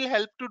features which will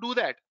help to do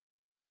that.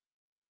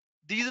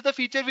 These are the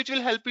features which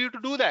will help you to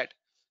do that.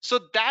 So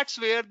that's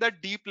where the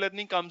deep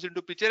learning comes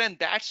into picture, and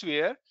that's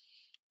where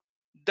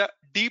the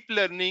deep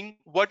learning,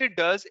 what it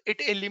does,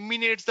 it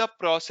eliminates the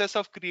process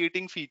of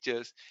creating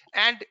features.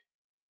 And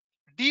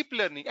deep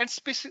learning and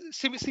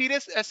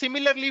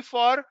similarly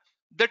for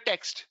the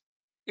text,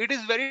 it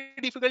is very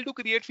difficult to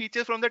create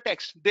features from the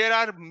text. There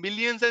are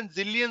millions and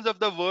zillions of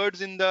the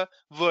words in the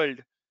world.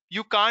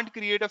 You can't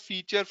create a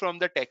feature from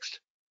the text.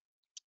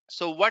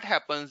 So what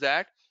happens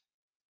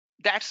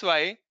that's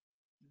why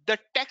the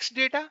text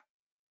data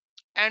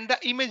and the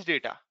image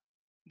data,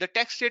 the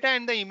text data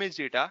and the image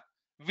data,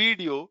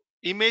 video,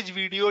 image,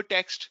 video,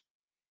 text,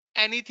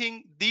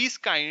 anything these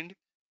kind,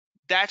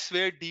 that's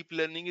where deep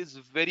learning is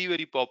very,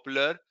 very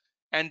popular,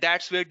 and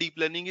that's where deep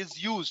learning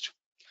is used.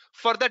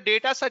 For the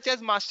data such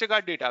as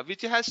Mastercard data,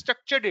 which has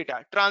structured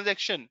data,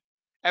 transaction,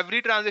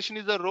 every transaction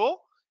is a row,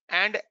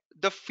 and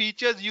the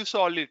features you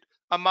saw it,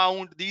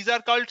 amount, these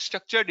are called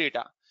structured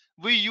data.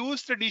 We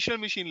use traditional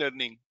machine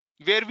learning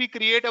where we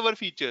create our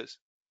features.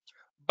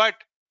 But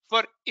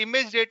for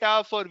image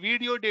data, for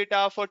video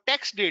data, for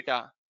text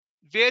data,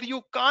 where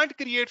you can't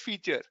create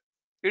feature,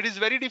 it is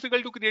very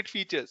difficult to create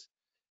features.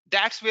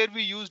 That's where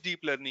we use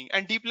deep learning.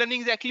 And deep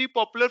learning is actually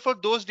popular for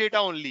those data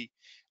only.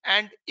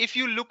 And if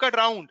you look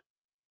around,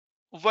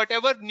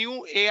 whatever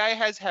new AI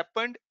has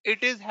happened,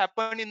 it is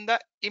happened in the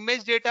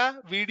image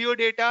data, video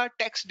data,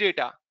 text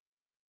data,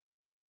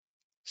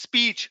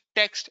 speech,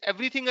 text,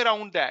 everything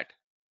around that.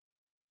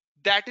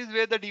 That is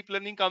where the deep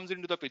learning comes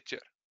into the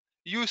picture.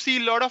 You see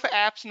a lot of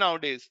apps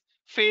nowadays,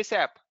 face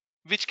app,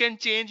 which can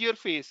change your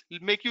face,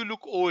 make you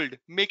look old,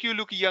 make you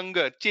look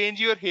younger, change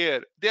your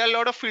hair. There are a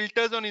lot of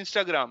filters on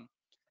Instagram.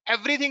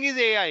 Everything is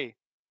AI,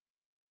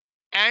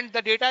 and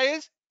the data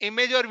is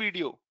image or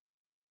video,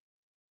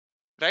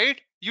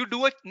 right? You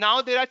do it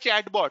now. There are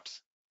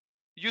chatbots.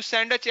 You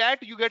send a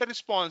chat, you get a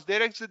response.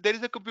 There is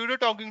a computer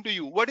talking to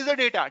you. What is the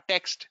data?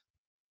 Text.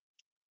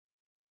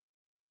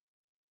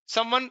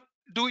 Someone,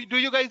 do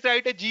you guys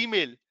write a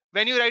Gmail?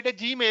 When you write a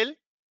Gmail,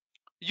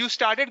 you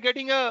started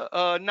getting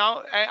a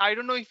now I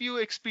don't know if you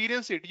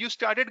experience it, you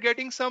started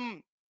getting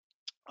some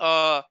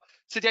uh,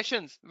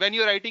 suggestions when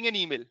you're writing an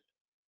email.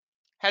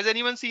 Has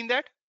anyone seen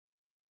that?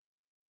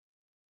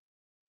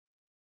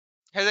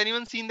 Has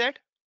anyone seen that?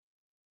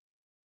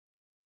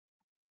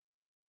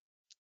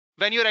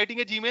 When you're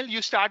writing a Gmail,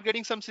 you start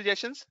getting some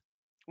suggestions.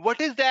 What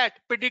is that?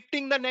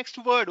 Predicting the next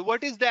word.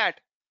 What is that?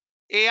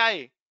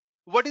 AI.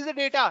 What is the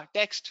data?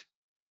 Text.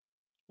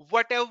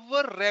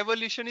 Whatever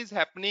revolution is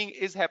happening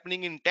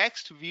in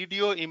text,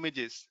 video,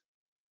 images,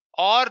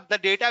 or the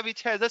data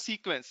which has a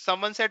sequence.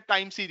 Someone said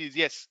time series.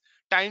 Yes,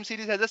 time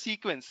series has a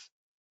sequence.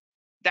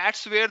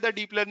 That's where the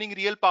deep learning,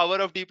 real power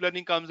of deep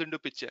learning comes into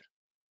picture,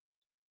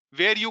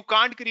 where you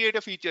can't create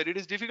a feature. It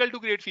is difficult to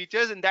create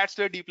features, and that's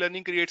where deep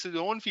learning creates its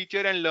own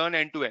feature and learn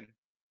end to end.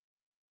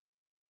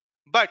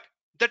 But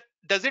that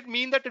does it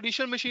mean that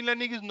traditional machine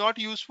learning is not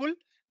useful?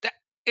 That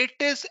it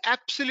is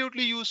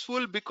absolutely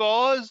useful,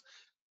 because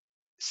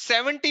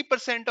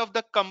 70% of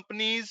the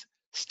companies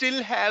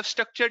still have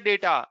structured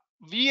data.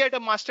 We at a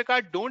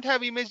Mastercard don't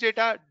have image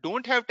data,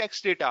 don't have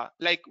text data.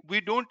 Like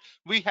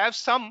we have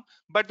some,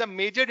 but the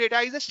major data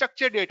is a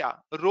structured data,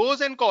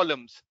 rows and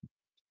columns.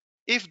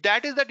 If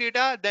that is the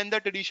data, then the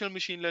traditional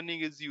machine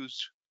learning is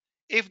used.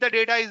 If the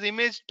data is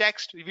image,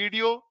 text,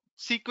 video,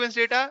 sequence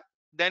data,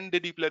 then the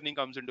deep learning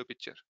comes into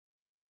picture.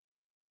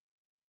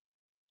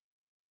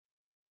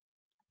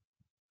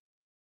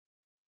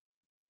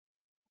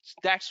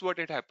 That's what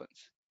it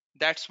happens.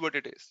 That's what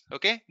it is.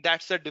 Okay,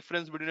 that's the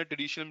difference between a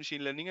traditional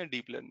machine learning and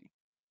deep learning.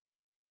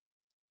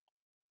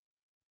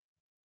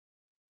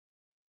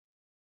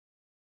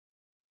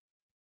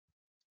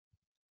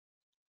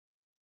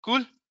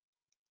 Cool.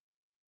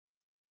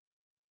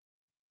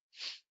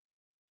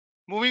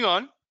 Moving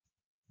on.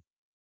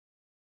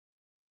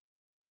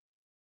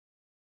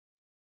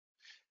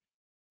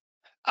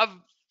 Uh,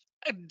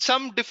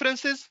 some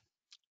differences,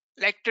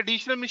 like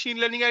traditional machine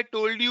learning, I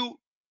told you,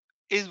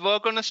 is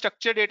work on a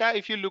structured data.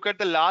 If you look at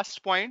the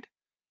last point,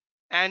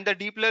 and the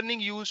deep learning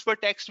used for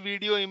text,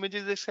 video,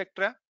 images,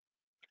 etc.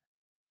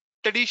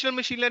 Traditional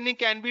machine learning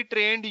can be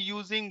trained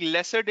using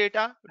lesser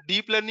data.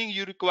 Deep learning,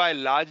 you require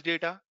large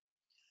data.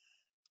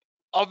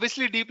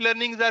 Obviously, deep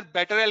learnings are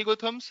better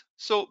algorithms.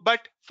 So,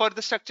 but for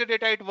the structured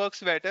data, it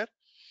works better.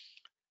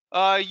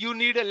 You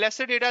need a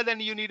lesser data, then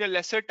you need a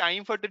lesser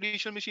time for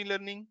traditional machine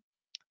learning.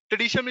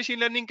 Traditional machine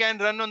learning can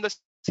run on the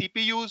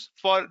CPUs.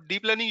 For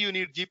deep learning, you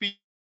need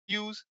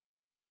GPUs.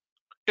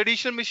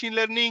 Traditional machine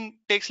learning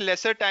takes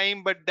lesser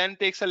time, but then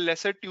takes a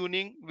lesser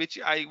tuning, which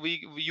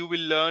you will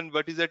learn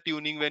what is the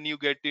tuning when you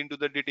get into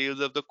the details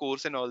of the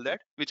course and all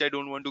that, which I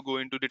don't want to go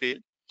into detail.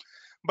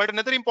 But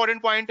another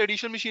important point,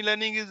 traditional machine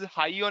learning is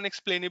high on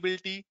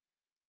explainability.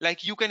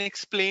 Like you can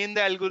explain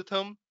the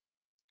algorithm,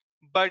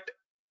 but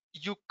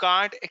you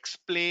can't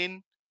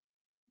explain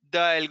the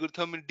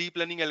algorithm, deep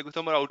learning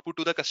algorithm or output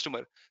to the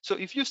customer. So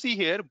if you see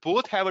here,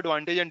 both have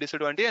advantage and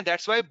disadvantage, and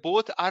that's why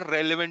both are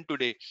relevant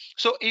today.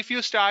 So if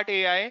you start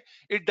AI,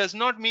 it does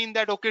not mean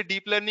that okay,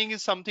 deep learning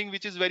is something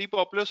which is very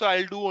popular, so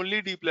I'll do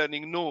only deep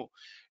learning. No,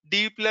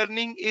 deep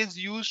learning is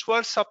used for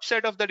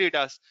subset of the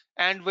data,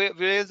 and where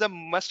is the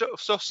must.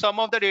 So some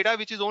of the data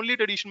which is only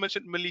traditional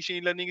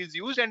machine learning is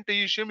used, and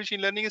traditional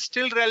machine learning is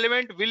still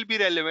relevant, will be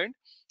relevant,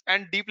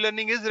 and deep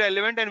learning is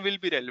relevant and will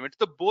be relevant.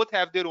 So both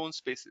have their own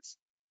spaces.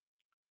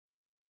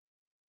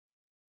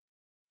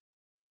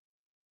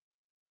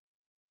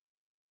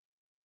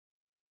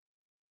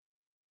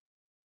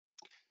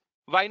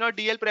 Why not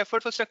DL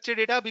preferred for structured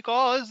data?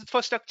 Because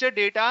for structured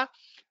data,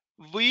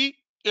 we,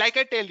 like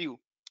I tell you,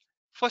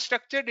 for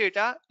structured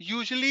data,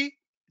 usually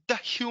the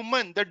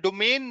human, the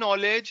domain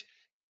knowledge,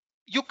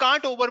 you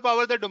can't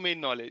overpower the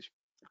domain knowledge.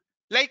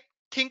 Like,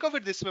 think of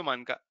it this way,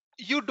 Manka.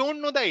 You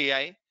don't know the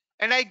AI,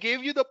 and I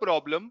gave you the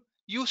problem.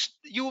 You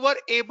were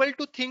able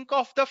to think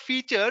of the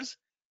features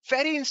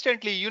very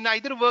instantly. You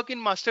neither work in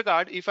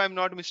Mastercard, if I'm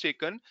not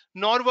mistaken,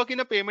 nor work in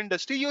a payment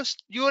industry.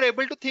 You are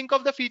able to think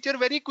of the feature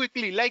very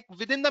quickly, like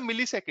within the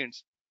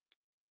milliseconds.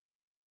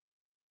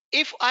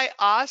 If I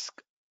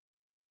ask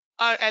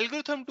our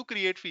algorithm to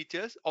create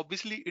features,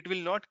 obviously it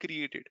will not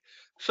create it.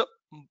 So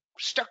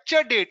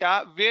structured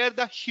data where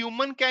the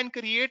human can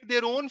create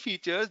their own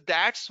features,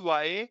 that's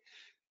why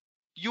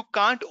you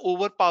can't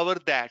overpower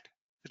that.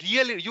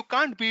 Really, you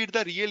can't beat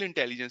the real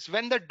intelligence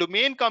when the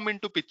domain come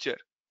into picture.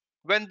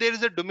 When there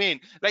is a domain,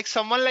 like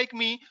someone like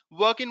me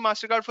work in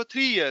Mastercard for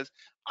 3 years,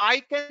 I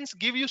can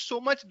give you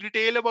so much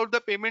detail about the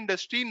payment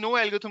industry, no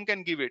algorithm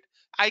can give it.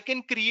 I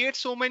can create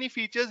so many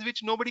features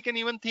which nobody can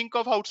even think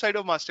of outside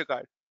of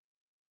Mastercard.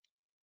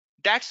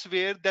 That's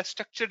where the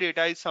structured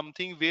data is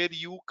something where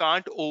you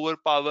can't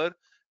overpower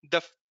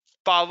the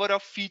power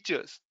of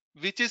features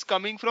which is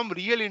coming from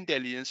real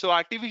intelligence. So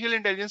artificial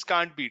intelligence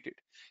can't beat it.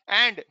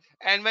 And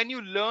when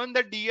you learn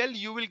the DL,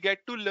 you will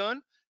get to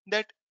learn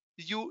that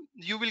you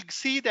will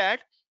see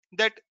that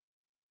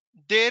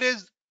there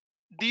is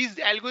these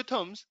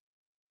algorithms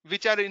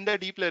which are in the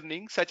deep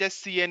learning, such as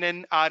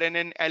CNN,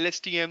 RNN,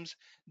 LSTMs.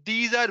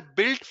 These are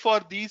built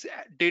for these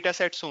data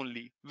sets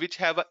only, which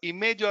have an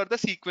image or the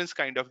sequence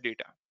kind of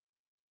data.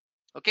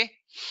 Okay.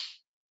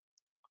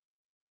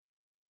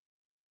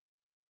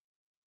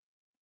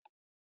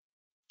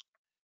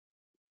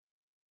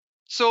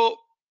 So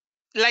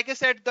like I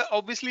said,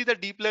 obviously the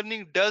deep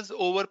learning does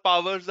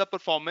overpowers the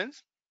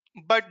performance,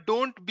 but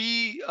don't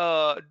be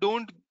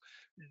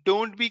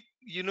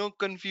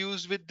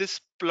confused with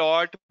this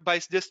plot by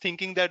just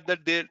thinking that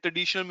the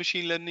traditional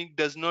machine learning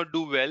does not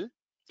do well.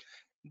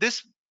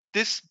 This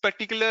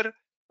particular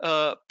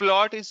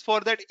plot is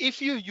for that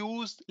if you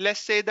use,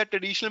 let's say, the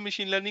traditional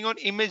machine learning on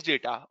image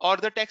data or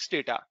the text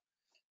data,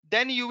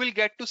 then you will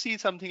get to see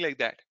something like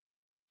that.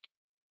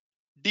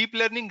 Deep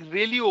learning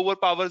really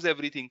overpowers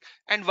everything.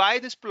 And why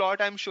this plot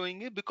I'm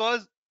showing it?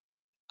 Because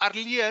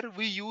earlier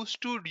we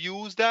used to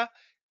use the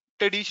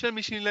traditional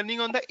machine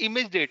learning on the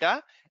image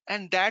data,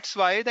 and that's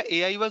why the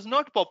AI was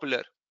not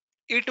popular.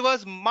 It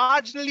was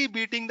marginally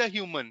beating the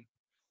human,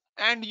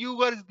 and you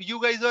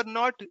guys are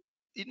not,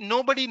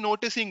 nobody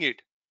noticing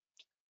it.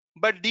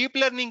 But deep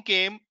learning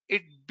came,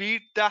 it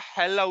beat the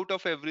hell out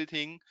of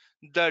everything.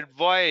 The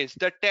voice,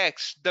 the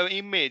text, the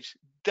image,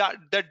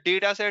 the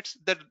data sets,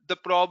 the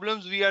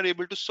problems we are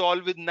able to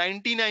solve with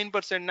 99%,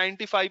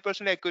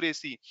 95%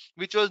 accuracy,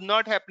 which was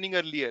not happening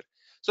earlier.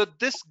 So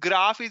this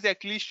graph is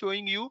actually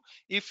showing you,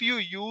 if you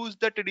use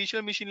the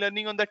traditional machine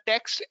learning on the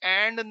text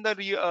and on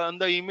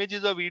the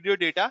images or video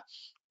data,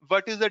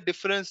 what is the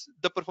difference,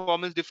 the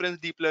performance difference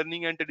deep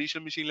learning and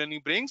traditional machine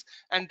learning brings.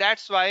 And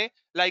that's why,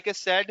 like I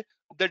said,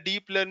 the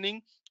deep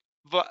learning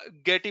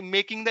getting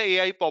making the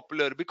AI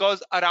popular,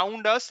 because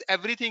around us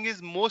everything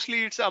is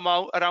mostly, it's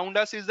around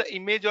us is the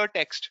image or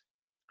text.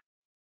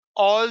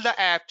 All the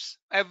apps,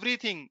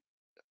 everything,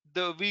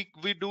 the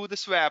we do the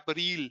swap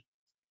reel,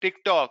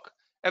 TikTok,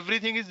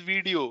 everything is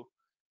video,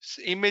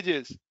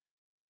 images.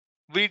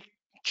 We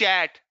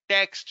chat,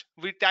 text,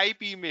 we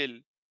type email,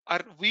 or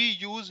we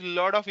use a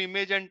lot of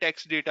image and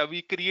text data,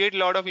 we create a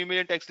lot of image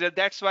and text data.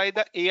 That's why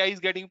the AI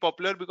is getting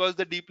popular, because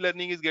the deep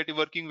learning is getting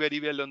working very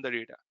well on the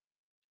data.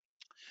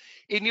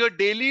 In your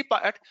daily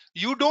part,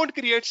 you don't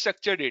create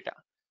structured data.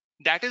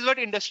 That is what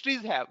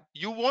industries have.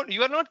 You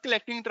are not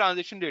collecting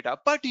transaction data,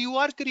 but you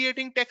are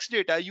creating text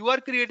data, you are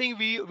creating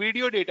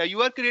video data,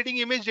 you are creating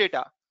image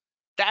data.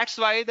 That's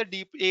why the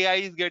deep AI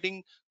is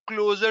getting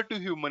closer to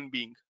human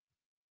being.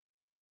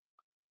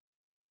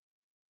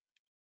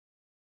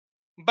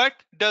 But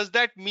does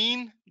that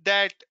mean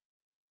that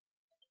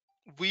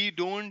we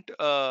don't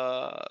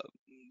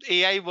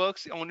AI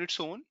works on its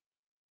own?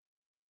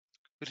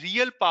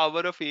 Real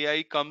power of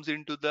AI comes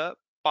into the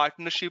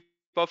partnership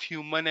of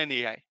human and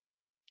AI.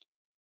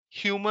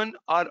 Human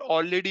are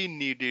already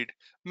needed.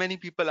 Many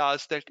people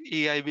ask that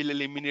AI will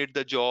eliminate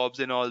the jobs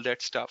and all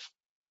that stuff.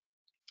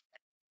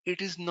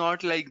 It is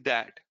not like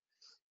that.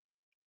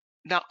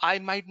 Now, I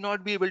might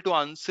not be able to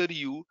answer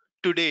you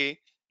today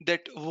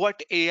that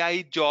what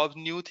AI jobs,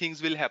 new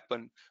things will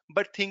happen.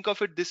 But think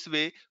of it this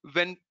way: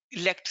 when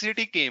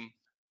electricity came,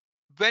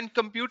 when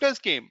computers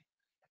came,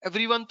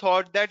 everyone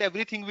thought that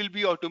everything will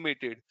be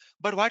automated.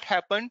 But what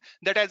happened,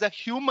 that as a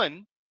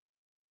human,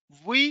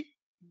 we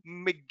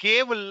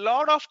gave a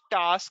lot of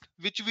tasks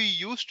which we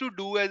used to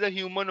do as a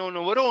human on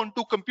our own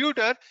to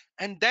computer,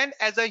 and then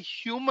as a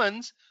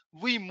humans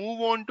we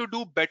move on to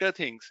do better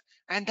things,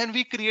 and then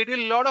we created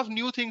a lot of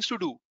new things to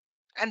do.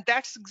 And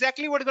that's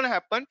exactly what's going to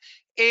happen.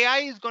 AI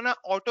is going to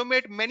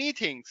automate many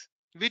things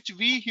which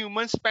we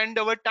humans spend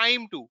our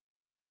time to.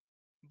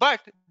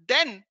 But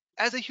then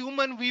as a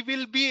human we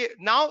will be,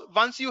 now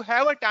once you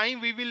have a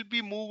time, we will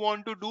be move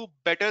on to do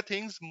better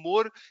things,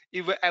 more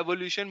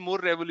evolution, more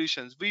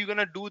revolutions, we're going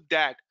to do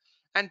that.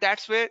 And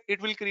that's where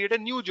it will create a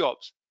new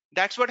jobs.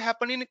 That's what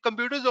happened in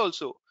computers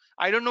also.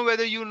 I don't know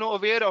whether you know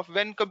aware of,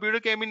 when computer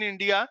came in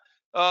India,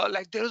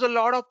 like there was a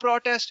lot of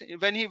protest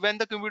when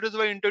the computers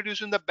were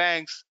introduced in the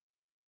banks,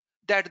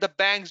 that the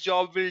bank's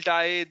job will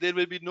die, there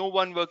will be no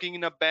one working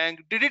in a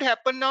bank. Did it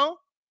happen now?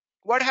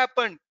 What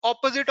happened?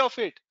 Opposite of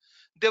it.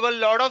 There were a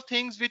lot of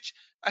things which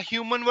a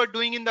human were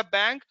doing in the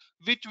bank,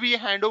 which we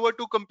hand over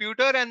to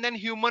computer, and then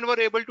human were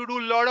able to do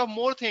a lot of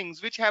more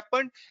things, which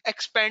happened,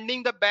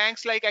 expanding the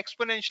banks like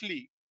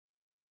exponentially,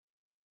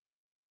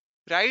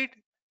 right?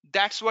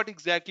 That's what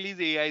exactly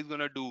the AI is going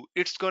to do.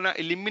 It's going to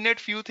eliminate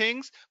few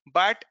things,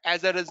 but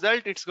as a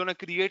result it's going to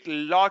create a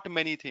lot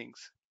many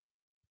things.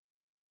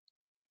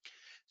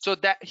 So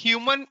that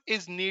human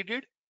is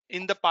needed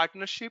in the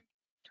partnership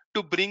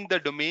to bring the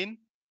domain.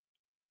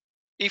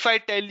 If I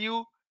tell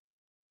you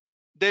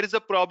there is a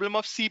problem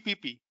of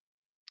CPP,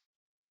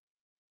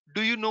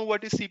 do you know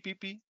what is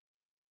CPP?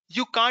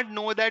 You can't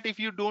know that if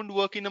you don't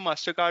work in a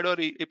Mastercard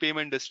or a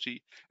payment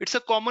industry. It's a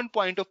common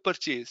point of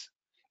purchase.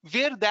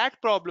 Where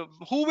that problem,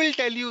 who will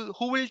tell you,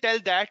 who will tell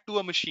that to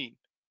a machine?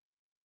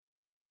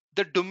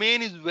 The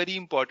domain is very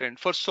important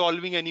for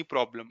solving any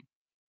problem.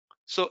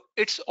 So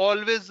it's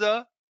always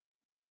the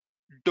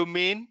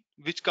domain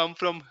which come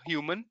from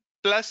human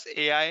plus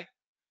AI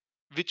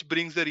which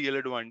brings the real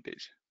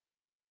advantage.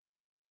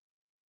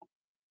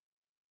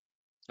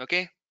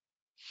 Okay.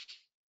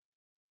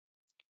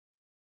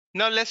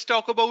 Now let's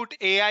talk about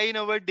AI in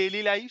our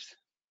daily lives.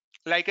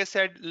 Like I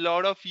said,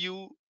 lot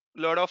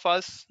of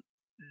us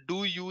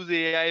do use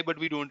AI, but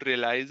we don't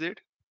realize it.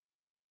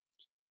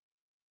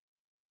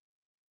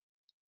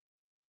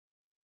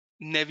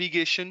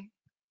 Navigation,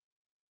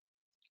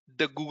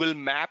 the Google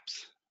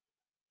Maps,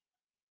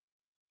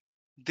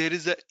 there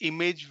is a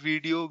image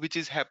video which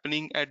is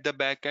happening at the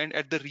back end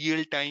at the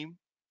real time.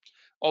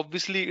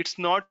 Obviously, it's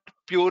not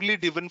purely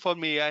driven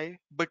from AI,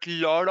 but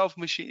lot of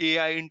machine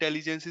AI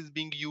intelligence is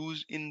being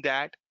used in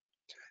that.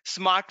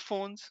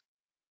 Smartphones,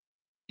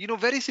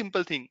 very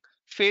simple thing.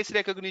 Face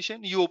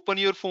recognition, you open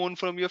your phone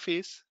from your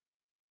face.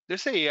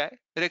 There's a AI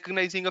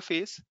recognizing a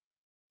face.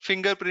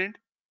 Fingerprint,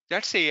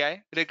 that's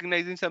AI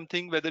recognizing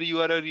something, whether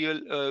you are a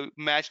real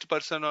matched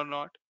person or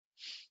not.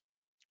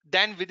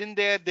 Then within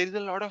there is a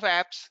lot of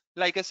apps,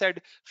 like I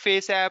said,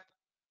 face app,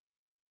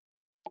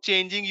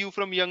 changing you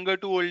from younger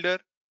to older,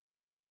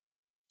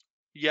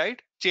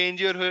 right?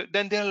 Change your hair.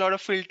 Then there are a lot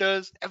of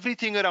filters,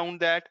 everything around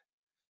that,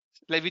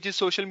 like which is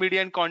social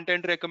media and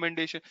content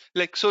recommendation.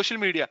 Like social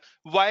media,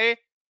 why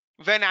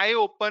when I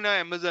open a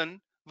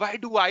Amazon, why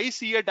do I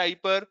see a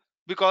diaper?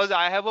 Because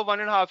I have a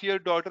 1.5-year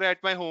daughter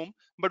at my home,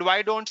 but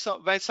why don't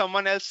why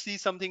someone else see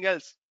something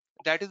else?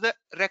 That is the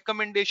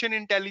recommendation,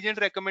 intelligent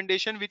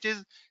recommendation, which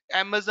is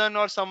Amazon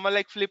or someone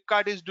like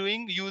Flipkart is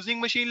doing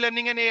using machine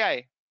learning and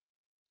AI,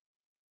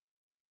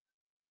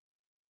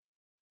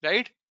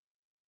 right?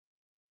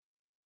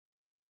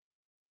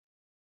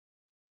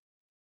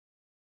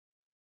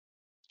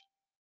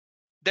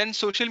 Then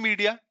social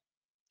media,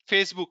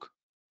 Facebook.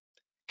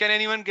 Can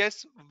anyone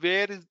guess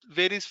where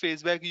is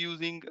Facebook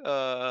using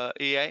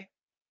AI?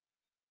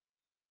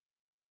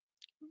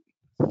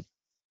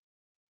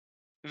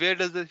 Where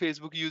does the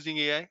Facebook using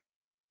AI?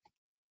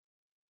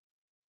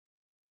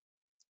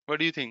 What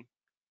do you think?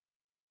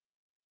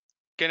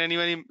 Can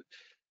anyone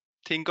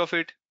think of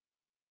it?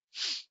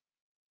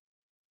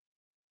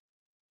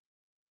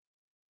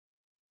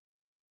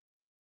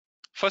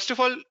 First of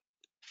all,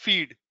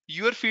 feed.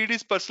 Your feed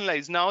is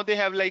personalized. Now they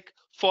have like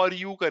for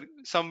you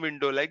some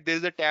window, like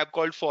there's a tab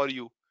called for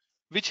you,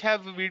 which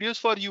have videos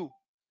for you.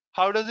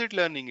 How does it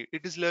learning it?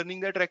 It is learning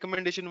that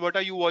recommendation. What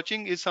are you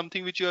watching is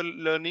something which you are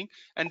learning,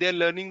 and they are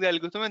learning the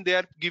algorithm and they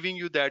are giving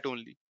you that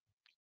only.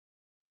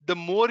 The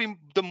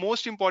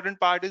most important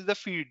part is the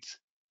feeds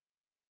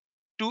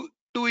to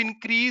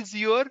increase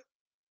your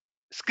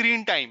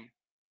screen time.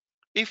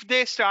 If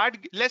they start,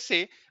 let's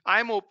say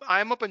I'm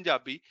a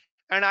Punjabi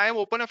and I am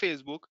open a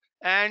Facebook,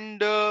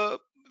 and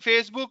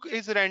Facebook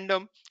is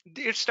random,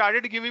 it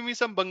started giving me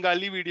some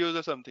Bengali videos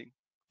or something.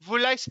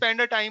 Will I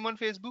spend a time on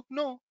Facebook?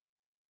 No.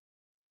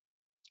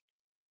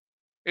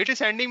 It is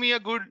sending me a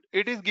good,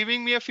 it is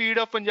giving me a feed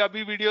of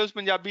Punjabi videos.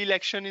 Punjabi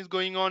election is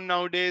going on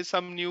nowadays,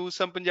 some news,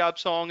 some Punjab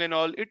song and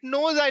all. It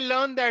knows I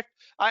learned that,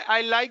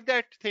 I like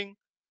that thing,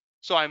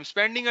 so I'm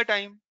spending a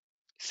time.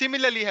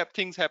 Similarly, have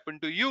things happen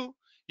to you.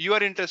 You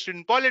are interested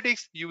in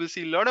politics, you will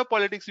see a lot of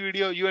politics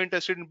video. You are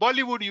interested in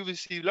Bollywood, you will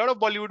see a lot of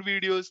Bollywood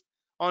videos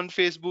on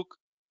Facebook.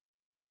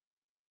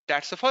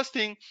 That's the first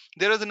thing.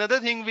 There was another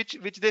thing which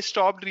they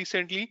stopped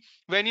recently.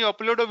 When you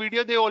upload a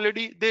video,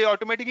 they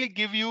automatically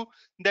give you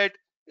that,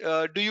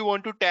 do you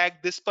want to tag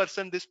this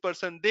person, this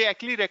person. They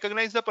actually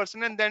recognize the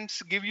person and then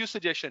give you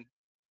suggestion.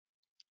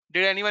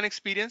 Did anyone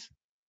experience?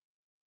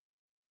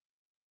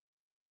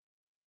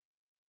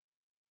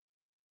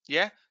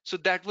 Yeah, so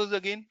that was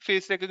again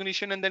face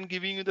recognition and then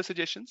giving you the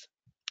suggestions.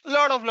 A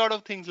lot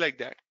of things like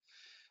that.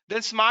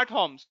 Then smart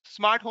homes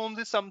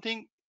is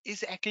something,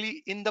 is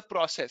actually in the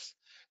process.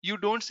 You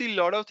don't see a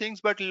lot of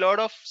things, but a lot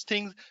of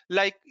things,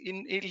 like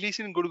in, at least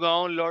in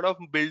Gurgaon, a lot of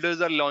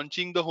builders are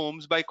launching the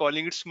homes by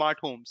calling it smart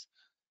homes.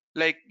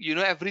 Like,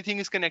 everything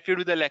is connected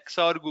with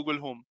Alexa or Google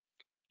Home.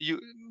 You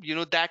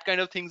know that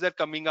kind of things are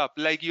coming up.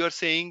 Like you are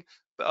saying,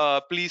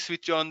 please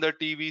switch on the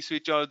TV,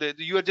 switch on the,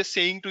 you are just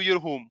saying to your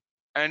home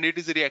and it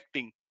is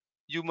reacting.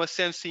 You must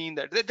have seen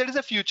that. That is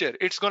a future,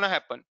 it's gonna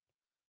happen.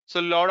 So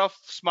a lot of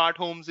smart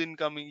homes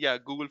incoming. Yeah,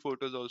 Google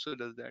Photos also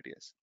does that.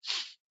 Yes.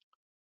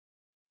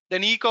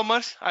 Then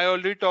e-commerce, I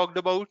already talked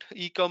about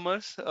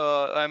e-commerce,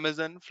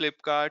 Amazon,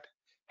 Flipkart.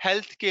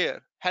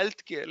 Healthcare.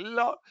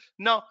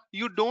 Now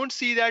you don't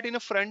see that in a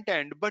front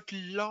end, but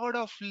lot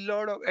of,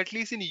 at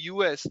least in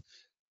US,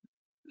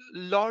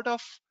 lot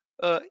of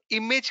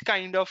image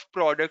kind of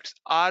products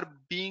are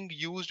being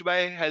used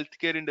by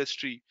healthcare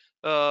industry.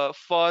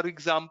 For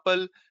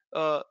example,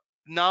 uh,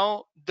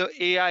 now the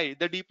AI,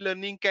 the deep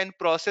learning, can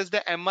process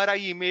the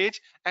MRI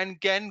image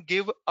and can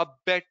give a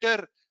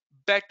better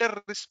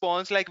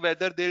response, like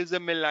whether there is a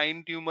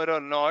malign tumor or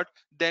not,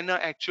 than an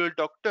actual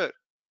doctor.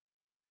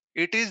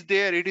 It is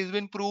there, it has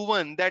been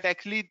proven that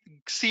actually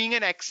seeing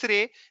an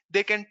X-ray,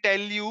 they can tell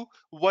you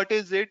what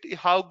is it,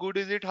 how good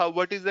is it, how,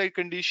 what is the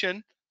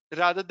condition,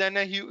 rather than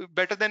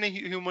better than a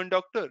human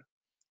doctor.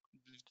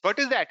 What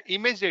is that?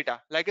 Image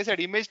data. Like I said,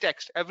 image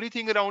text,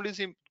 everything around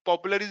is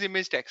popular is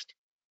image text.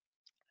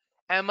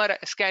 MRI,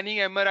 scanning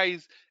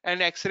MRIs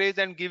and X-rays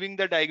and giving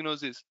the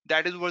diagnosis.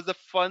 That is what the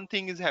fun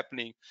thing is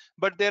happening.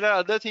 But there are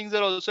other things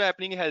that are also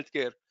happening in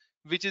healthcare,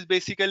 which is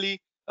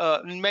basically,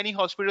 many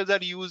hospitals are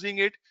using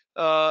it.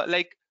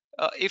 Like,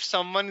 if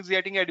someone is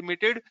getting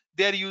admitted,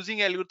 they are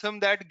using algorithm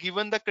that,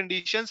 given the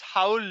conditions,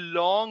 how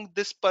long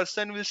this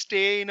person will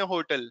stay in a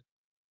hotel.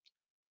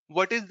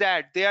 What is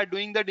that? They are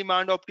doing the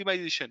demand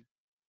optimization.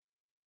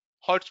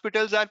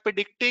 Hospitals are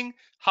predicting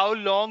how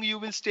long you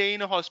will stay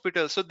in a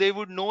hospital, so they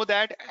would know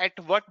that at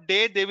what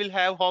day they will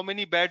have how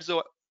many beds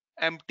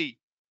empty.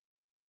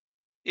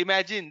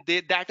 Imagine,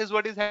 that is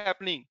what is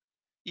happening.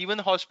 Even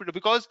hospital,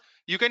 because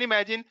you can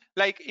imagine,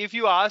 like if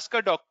you ask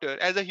a doctor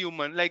as a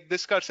human, like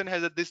this person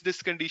has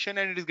this condition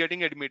and it is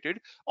getting admitted,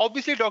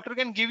 obviously doctor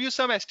can give you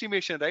some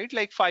estimation, right?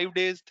 Like 5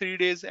 days, 3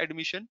 days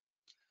admission.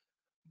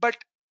 But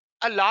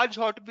a large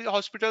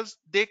hospitals,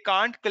 they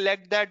can't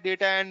collect that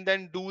data and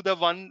then do the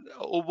one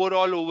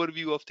overall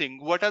overview of thing.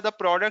 What are the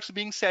products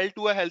being sold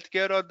to a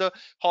healthcare or the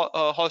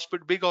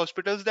hospital, big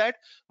hospitals, that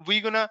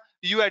we gonna,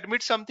 you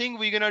admit something,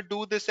 we're gonna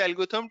do this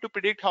algorithm to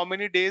predict how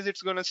many days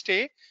it's gonna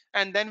stay,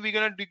 and then we're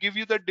gonna give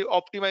you the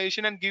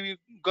optimization and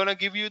gonna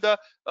give you the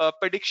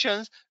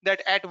predictions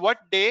that at what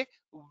day,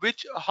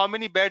 which, how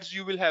many beds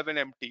you will have an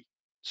empty,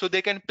 so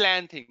they can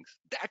plan things.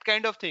 That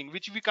kind of thing,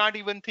 which we can't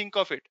even think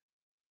of it.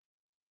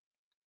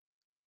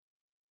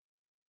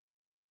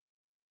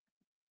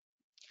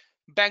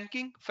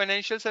 Banking,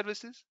 financial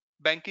services,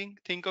 banking,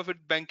 think of it,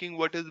 banking,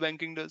 what is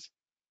banking does?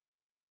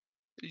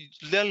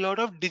 There are a lot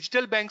of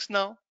digital banks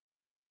now,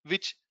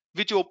 which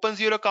opens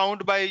your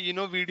account by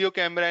video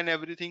camera and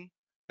everything,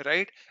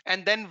 right?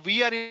 And then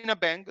we are in a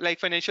bank like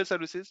financial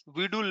services,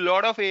 we do a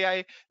lot of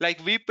AI, like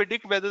we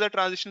predict whether the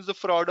transaction is a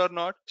fraud or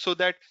not, so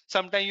that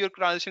sometime your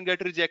transaction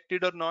get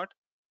rejected or not,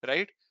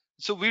 right?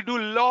 So we do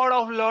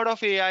lot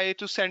of AI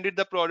to send it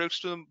the products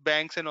to the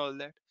banks and all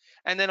that.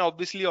 And then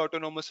obviously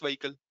autonomous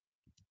vehicle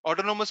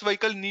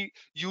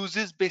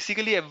uses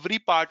basically every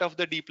part of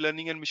the deep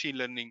learning and machine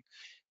learning.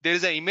 There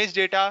is a image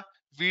data,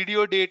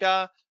 video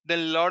data, then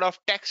a lot of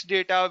text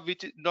data,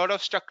 which is lot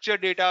of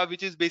structured data,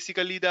 which is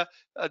basically the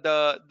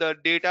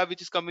data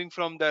which is coming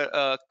from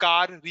the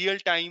car real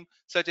time,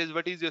 such as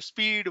what is your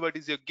speed, what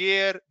is your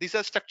gear. These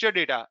are structured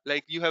data,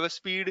 like you have a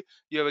speed,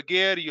 you have a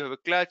gear, you have a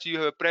clutch, you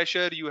have a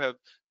pressure, you have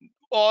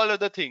all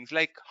other things,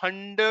 like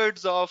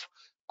hundreds of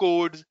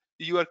codes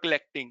you are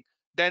collecting.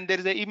 Then there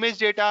is the image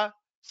data.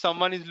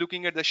 Someone is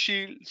looking at the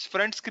shield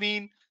front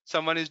screen,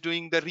 someone is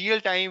doing the real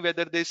time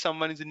whether there's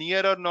someone is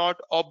near or not,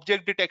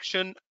 object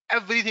detection,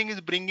 everything is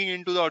bringing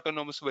into the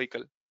autonomous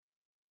vehicle,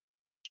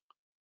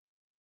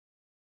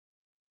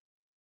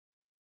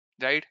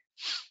 right?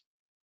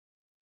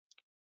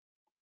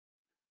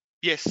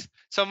 Yes,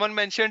 someone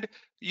mentioned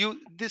you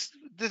this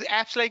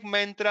apps like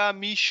Mantra,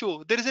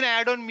 Misho. There is an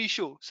ad on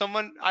Misho.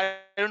 Someone, I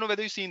don't know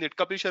whether you've seen it.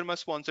 Kapil Sharma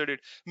sponsored it.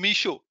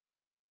 Misho.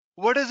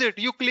 What is it?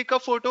 You click a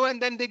photo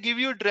and then they give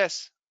you a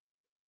dress,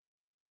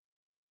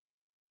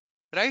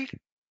 right?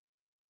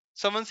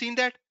 Someone seen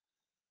that?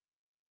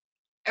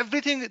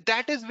 Everything,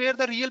 that is where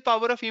the real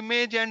power of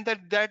image and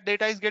that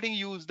data is getting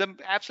used. The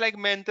apps like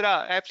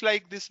Mantra, apps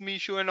like this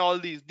Misho and all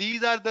these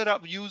are the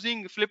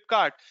using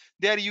Flipkart.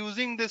 They are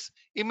using this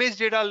image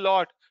data a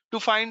lot to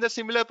find the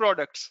similar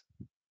products,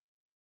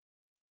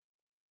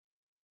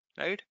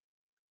 right?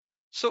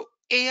 So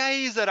AI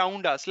is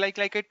around us, like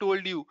I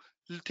told you.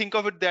 Think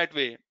of it that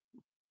way.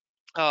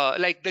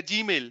 Like the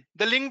Gmail,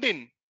 the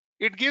LinkedIn,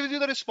 it gives you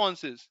the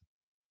responses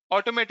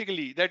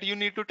automatically that you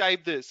need to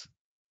type this,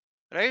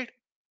 right?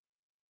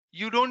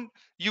 You don't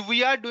you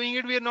We are doing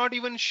it, we are not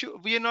even sure,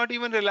 we are not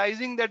even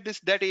realizing that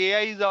that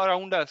AI is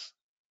around us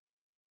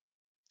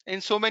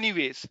in so many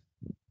ways.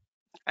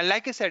 And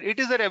like I said, it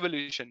is a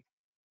revolution.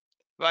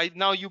 Right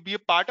now, you be a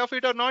part of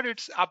it or not,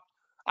 it's up.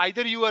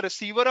 Either you are a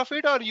receiver of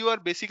it or you are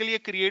basically a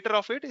creator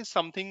of it, is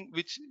something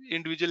which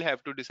individual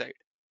have to decide.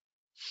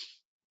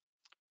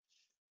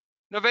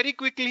 Now, very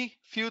quickly,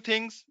 few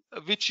things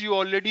which you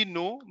already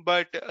know,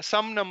 but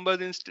some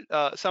numbers in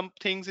some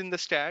things in the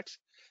stats.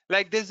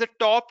 Like there's the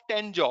top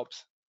 10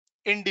 jobs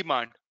in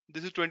demand.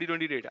 This is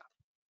 2020 data.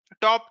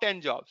 Top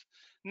 10 jobs.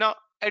 Now,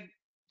 at,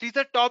 these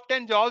are top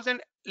 10 jobs,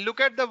 and look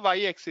at the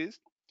y-axis.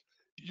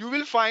 You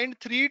will find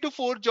 3 to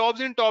 4 jobs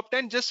in top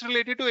 10 just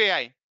related to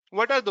AI.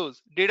 What are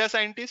those? Data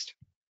scientist,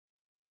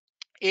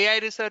 AI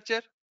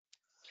researcher,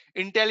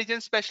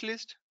 intelligence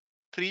specialist,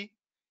 3,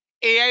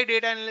 AI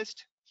data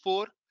analyst,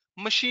 4,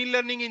 machine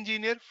learning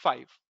engineer,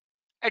 5.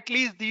 At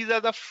least these are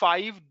the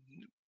 5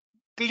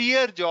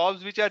 clear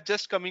jobs which are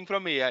just coming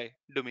from AI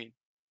domain.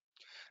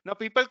 Now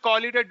people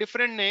call it a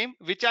different name,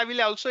 which I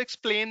will also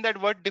explain that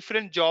what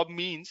different job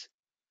means.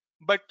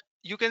 But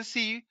you can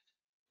see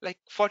like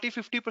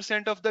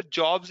 40-50% of the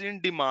jobs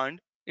in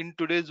demand in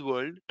today's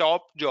world,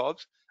 top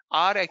jobs,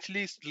 are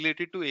actually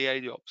related to AI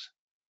jobs.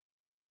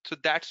 So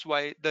that's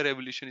why the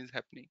revolution is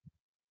happening.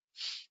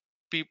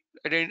 People,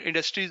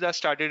 industries are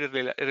started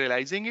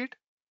realizing it.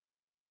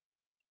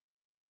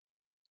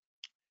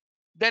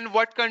 Then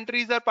what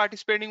countries are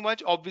participating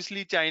much?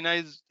 Obviously China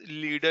is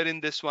leader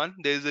in this one.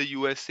 There's a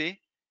USA,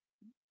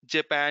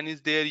 Japan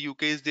is there,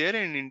 UK is there,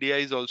 and India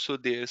is also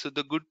there. So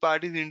the good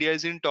part is India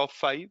is in top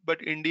 5,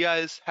 but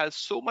India has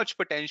so much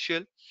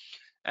potential,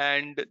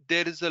 and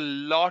there is a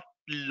lot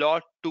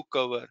to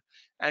cover,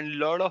 and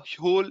lot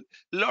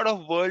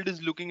of world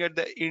is looking at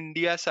the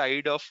India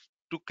side of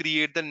to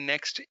create the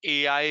next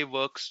AI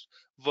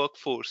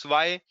workforce.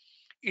 Why?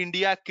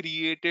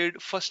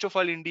 First of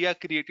all, India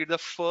created the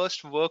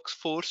first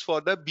workforce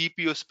for the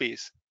BPO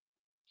space.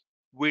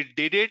 We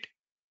did it,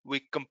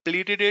 we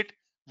completed it,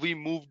 we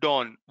moved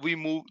on. We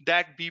moved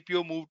that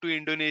BPO moved to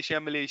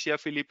Indonesia, Malaysia,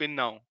 Philippines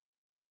now.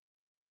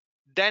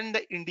 Then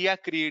the India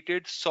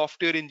created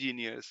software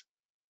engineers,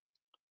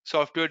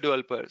 software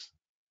developers.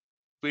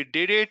 We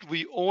did it,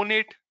 we own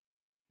it,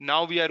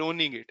 now we are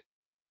owning it.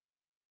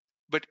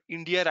 But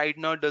India right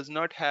now does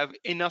not have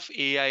enough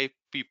AI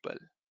people.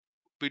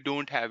 We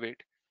don't have it.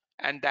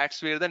 And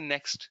that's where the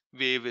next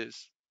wave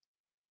is.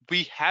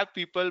 We have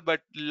people, but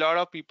a lot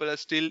of people are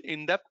still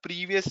in the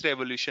previous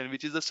revolution,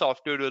 which is the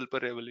software developer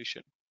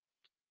revolution.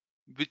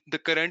 With the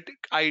current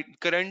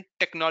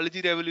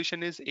technology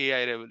revolution is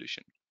AI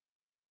revolution.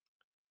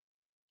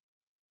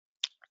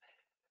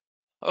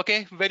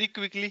 Okay, very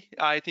quickly,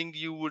 I think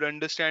you would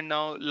understand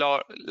now,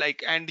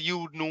 like, and you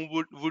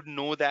would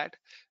know that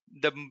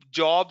the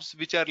jobs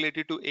which are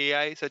related to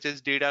AI, such as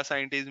data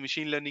scientist,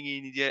 machine learning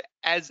engineer,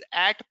 as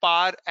at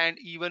par and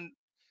even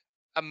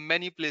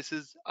many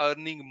places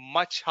earning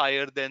much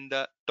higher than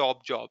the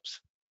top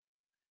jobs.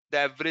 The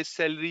average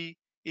salary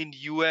in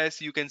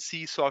US, you can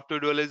see software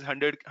developer is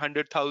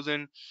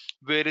 100,000,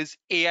 whereas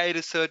AI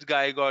research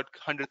guy got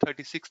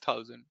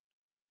 136,000.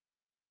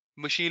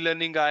 Machine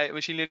learning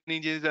engineer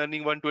is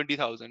earning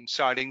 120,000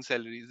 starting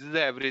salaries. This is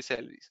the average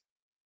salaries.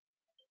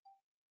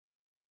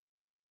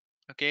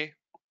 Okay.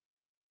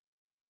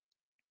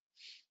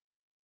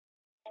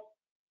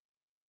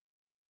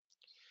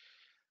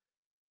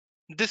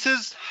 This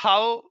is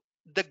how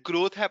the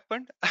growth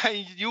happened.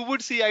 You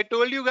would see, I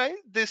told you guys,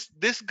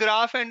 this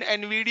graph and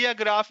Nvidia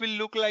graph will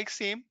look like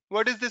same.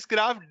 What is this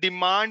graph?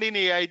 Demand in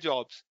AI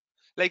jobs,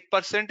 like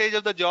percentage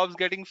of the jobs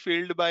getting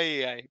filled by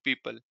AI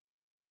people.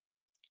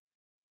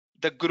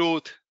 The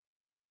growth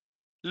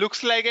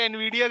looks like an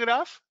Nvidia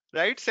graph,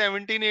 right?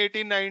 17,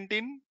 18,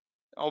 19.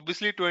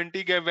 Obviously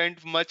 20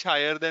 went much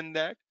higher than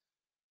that.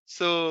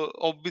 So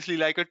obviously,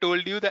 like I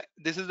told you, that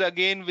this is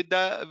again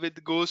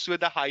with goes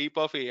with the hype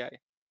of AI.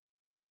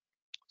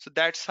 So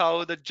that's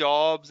how the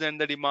jobs and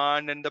the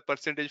demand and the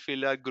percentage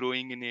fill are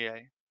growing in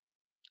AI.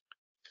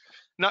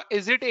 Now,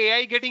 is it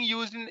AI getting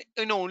used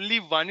in only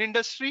one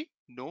industry?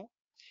 No.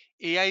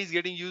 AI is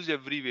getting used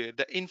everywhere.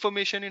 The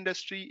information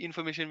industry,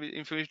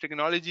 information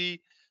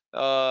technology,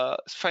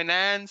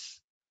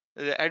 finance,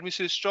 the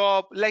administrative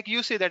staff, like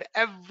you say that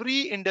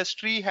every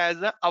industry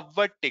has a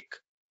upward tick.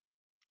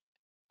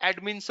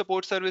 Admin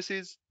support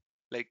services,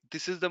 like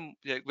this is the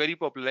like, very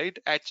popular, right?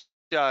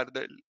 HR,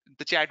 the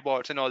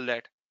chatbots and all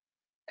that.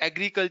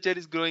 Agriculture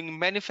is growing,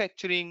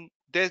 manufacturing,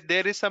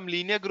 there is some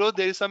linear growth,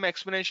 there is some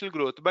exponential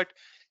growth, but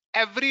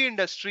every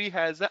industry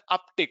has an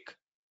uptick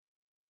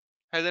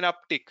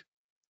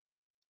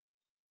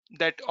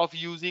that of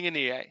using an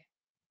AI.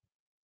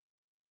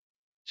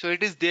 So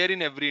it is there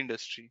in every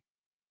industry.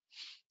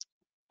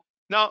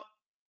 Now,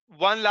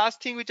 one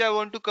last thing which I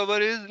want to cover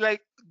is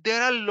like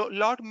there are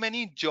lot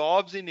many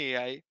jobs in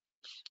AI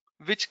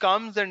which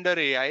comes under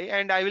AI,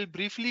 and I will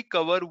briefly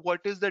cover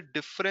what is the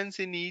difference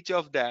in each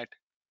of that.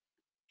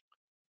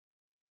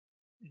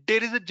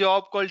 There is a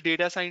job called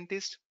data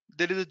scientist,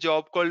 there is a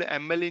job called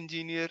ML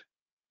engineer.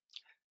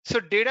 So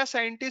data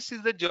scientist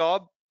is the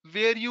job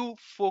where you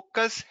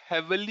focus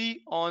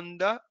heavily on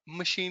the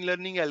machine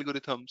learning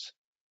algorithms,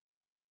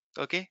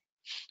 okay,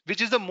 which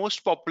is the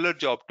most popular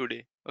job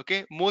today.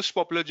 Okay, most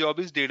popular job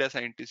is data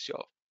scientist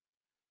job.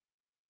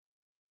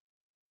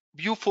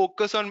 You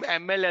focus on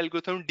ML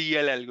algorithm,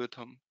 DL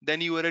algorithm,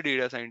 then you are a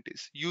data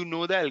scientist. You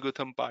know the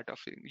algorithm part of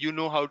it, you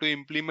know how to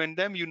implement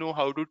them, you know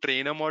how to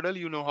train a model,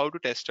 you know how to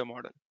test a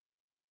model.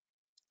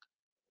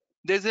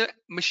 There's a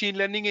machine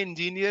learning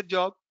engineer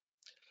job.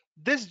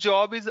 This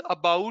job is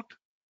about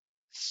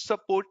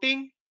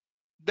supporting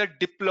the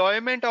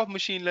deployment of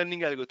machine learning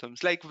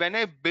algorithms. Like when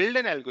I build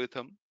an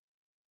algorithm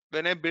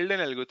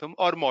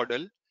or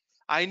model,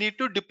 I need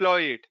to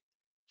deploy it.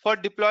 For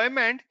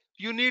deployment,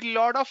 you need a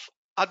lot of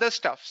other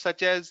stuff,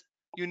 such as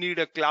you need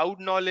a cloud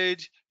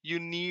knowledge, you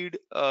need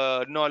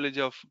knowledge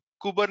of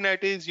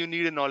Kubernetes, you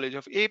need a knowledge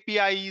of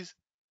APIs,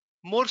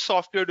 more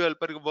software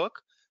developer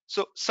work.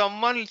 So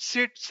someone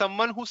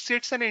who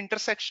sits an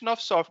intersection of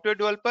software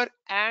developer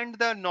and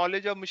the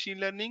knowledge of machine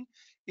learning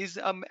is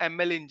an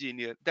ML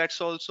engineer.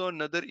 That's also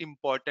another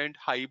important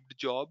hyped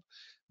job,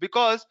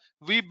 because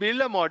we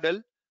build a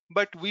model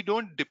but we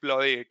don't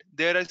deploy it.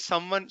 There is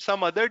some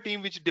other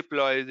team which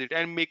deploys it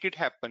and make it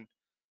happen.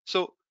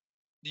 So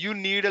you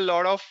need a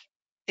lot of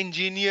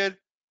engineer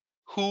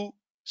who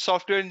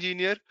software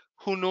engineer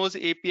who knows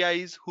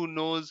APIs, who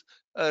knows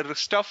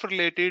stuff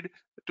related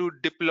to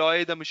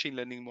deploy the machine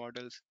learning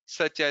models,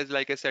 such as,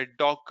 like I said,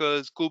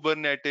 Dockers,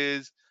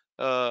 Kubernetes,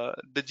 the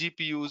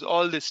GPUs,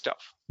 all this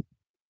stuff.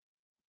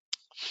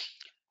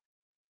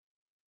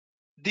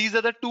 These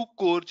are the two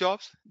core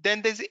jobs.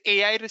 Then there's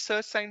AI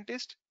research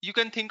scientist. You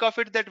can think of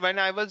it that when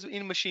I was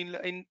in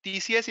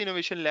TCS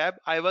Innovation Lab,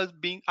 I was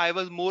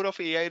more of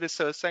AI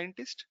research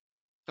scientist.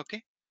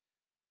 Okay,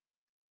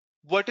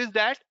 what is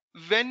that?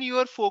 When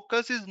your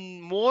focus is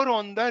more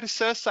on the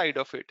research side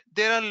of it,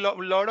 there are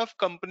a lot of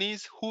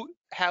companies who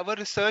have a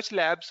research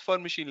labs for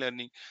machine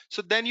learning.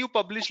 So then you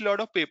publish a lot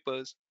of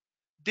papers.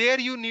 There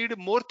you need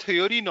more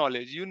theory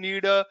knowledge. You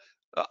need a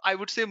I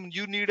would say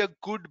you need a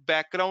good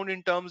background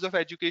in terms of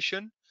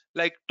education,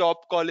 like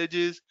top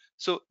colleges.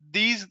 So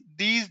these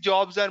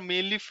jobs are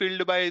mainly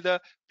filled by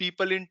the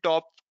people in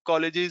top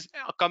colleges,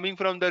 coming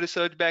from the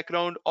research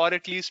background, or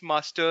at least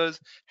masters,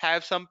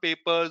 have some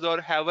papers or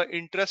have an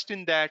interest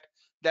in that.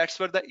 That's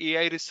what the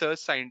AI research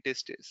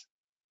scientist is.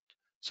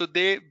 So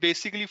they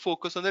basically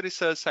focus on the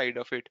research side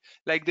of it.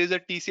 Like there's a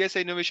TCS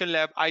Innovation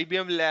Lab,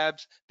 IBM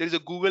Labs, there's a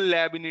Google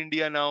Lab in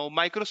India now,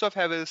 Microsoft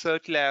have a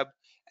research lab.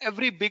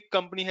 Every big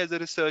company has a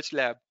research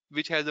lab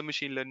which has a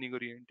machine learning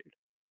oriented.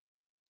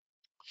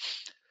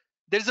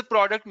 There's a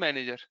product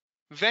manager.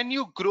 When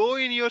you grow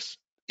in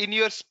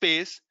your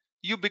space,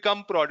 you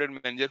become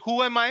product manager.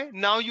 Who am I?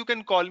 Now you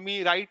can call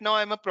me. Right now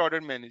I'm a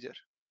product manager.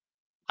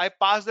 I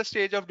passed the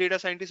stage of data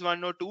scientist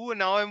 1 or 2, and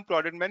now I'm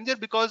product manager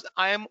because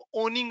I am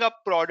owning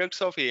up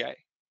products of AI.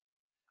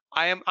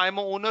 I'm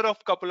a owner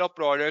of couple of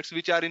products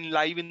which are in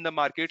live in the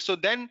market. So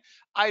then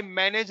I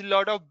manage a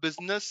lot of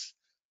business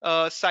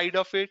side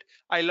of it.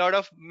 I lot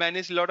of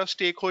manage a lot of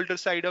stakeholder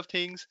side of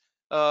things.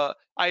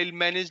 I'll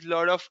manage a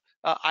lot of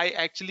I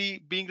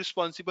actually being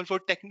responsible for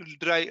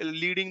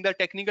leading the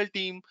technical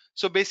team.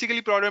 So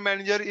basically product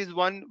manager is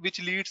one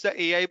which leads the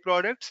AI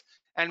products.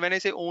 And when I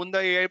say own the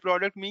AI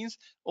product, means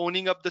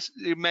owning up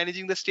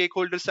managing the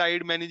stakeholder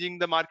side, managing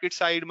the market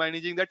side,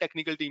 managing the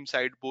technical team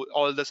side, both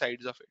all the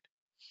sides of it,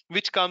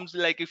 which comes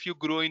like if you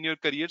grow in your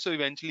career, so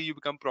eventually you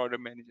become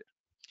product manager.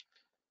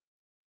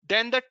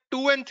 Then the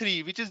 2 and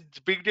 3, which is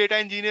big data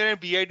engineer and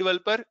BI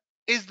developer,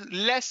 is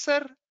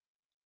lesser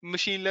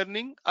machine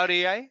learning or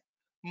AI,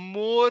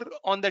 more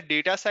on the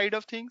data side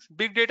of things.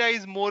 Big data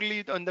is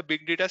morely on the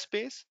big data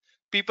space.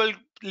 People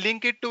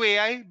link it to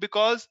AI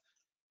because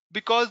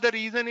the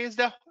reason is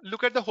the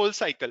look at the whole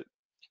cycle.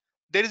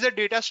 There is a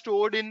data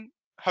stored in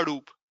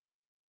Hadoop.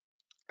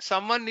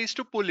 Someone needs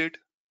to pull it.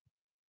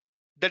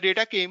 The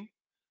data came.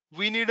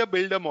 We need to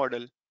build a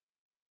model.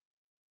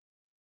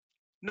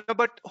 No,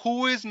 but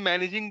who is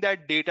managing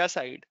that data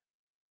side?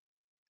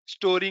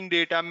 Storing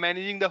data,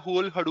 managing the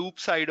whole Hadoop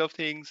side of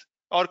things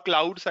or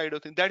cloud side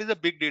of things. That is a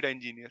big data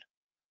engineer.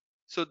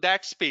 So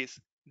that space,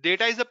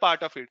 data is a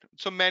part of it.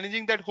 So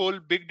managing that whole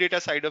big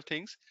data side of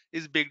things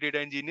is big data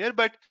engineer,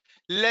 but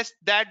less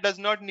that does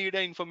not need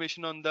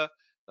information on the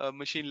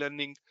machine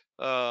learning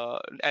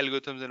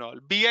algorithms and all.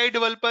 BI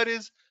developer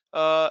is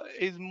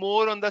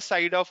more on the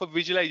side of a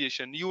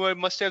visualization. You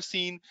must have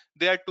seen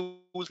there are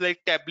tools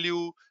like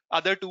Tableau,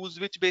 other tools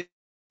which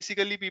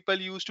basically people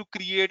use to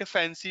create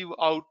fancy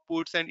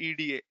outputs and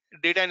EDA,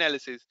 data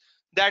analysis.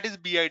 That is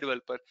BI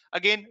developer.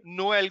 Again,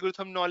 no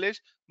algorithm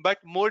knowledge, but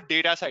more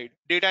data side,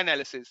 data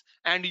analysis,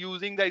 and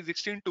using the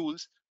existing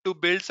tools to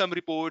build some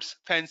reports,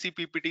 fancy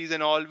PPTs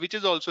and all, which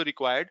is also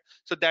required.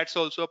 So that's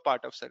also a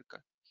part of circle.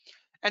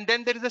 And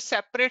then there is a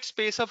separate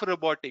space of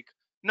robotic.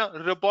 Now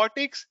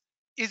robotics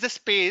is a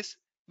space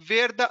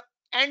where the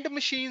end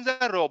machines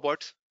are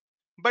robots,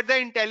 but the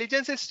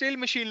intelligence is still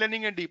machine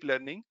learning and deep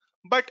learning,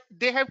 but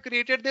they have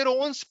created their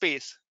own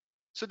space.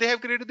 So they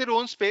have created their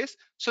own space,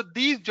 so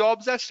these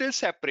jobs are still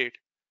separate.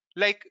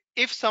 Like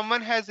if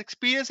someone has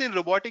experience in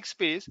robotic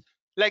space,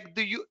 like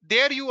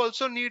there you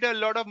also need a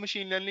lot of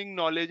machine learning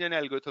knowledge and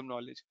algorithm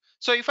knowledge.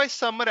 So if I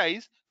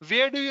summarize,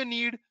 where do you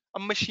need a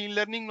machine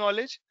learning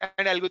knowledge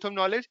and algorithm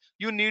knowledge?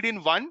 You need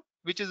in 1,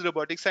 which is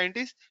robotic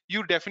scientist.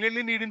 You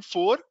definitely need in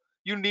 4.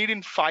 You need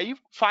in 5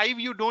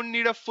 you don't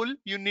need a full.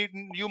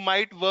 You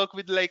might work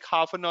with like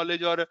half a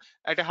knowledge or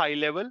at a high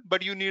level,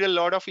 but you need a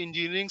lot of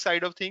engineering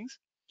side of things.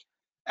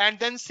 And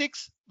then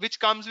 6, which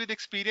comes with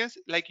experience,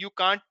 like you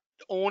can't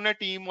own a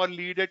team or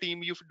lead a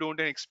team if you don't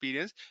have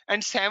experience.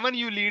 And 7,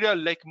 you need a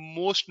like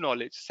most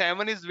knowledge.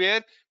 7 is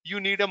where you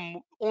need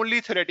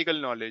only theoretical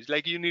knowledge,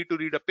 like you need to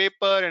read a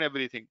paper and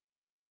everything.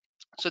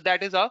 So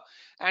that is how.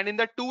 And in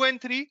the 2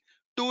 and 3,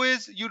 2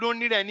 is you don't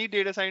need any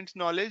data science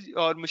knowledge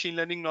or machine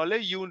learning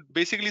knowledge. You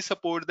basically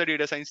support the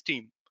data science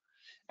team.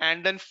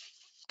 And then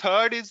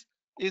third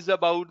is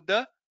about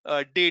the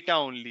data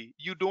only.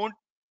 You don't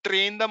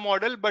train the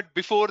model, but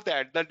before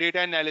that the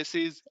data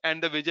analysis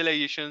and the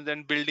visualizations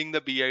and building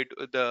the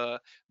the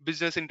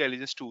business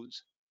intelligence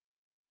tools.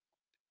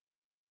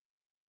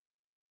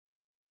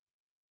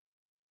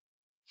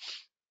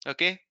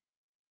 Okay,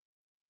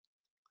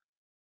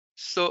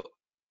 so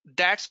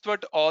that's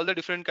what all the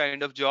different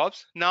kind of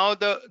jobs. Now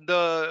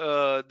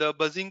the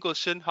buzzing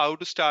question, how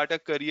to start a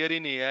career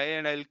in AI,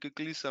 and I'll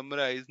quickly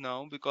summarize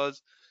now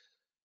because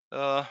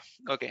uh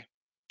okay,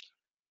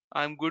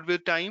 I'm good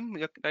with time.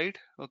 Yeah, right?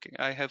 Okay,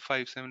 I have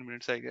 5-7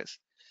 minutes, I guess.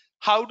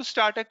 How to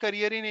start a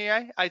career in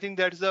AI? I think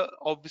that's the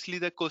obviously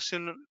the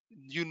question.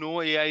 You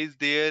know, AI is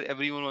there.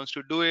 Everyone wants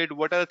to do it.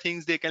 What are the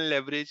things they can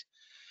leverage?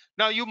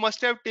 Now, you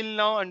must have till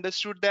now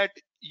understood that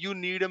you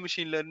need a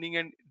machine learning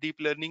and deep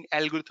learning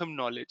algorithm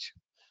knowledge,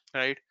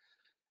 right?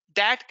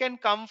 That can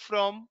come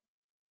from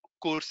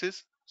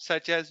courses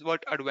such as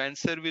what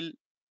Advancer will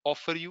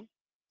offer you,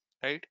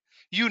 right?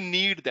 You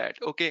need that.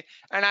 Okay,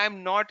 and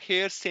I'm not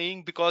here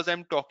saying because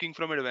I'm talking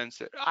from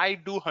Advancer. I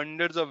do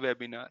hundreds of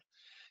webinars,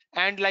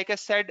 and like I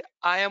said,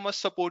 I am a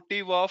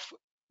supportive of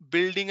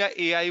building a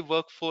AI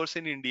workforce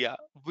in India.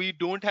 We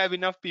don't have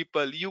enough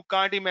people. You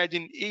can't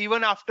imagine,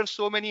 even after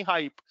so many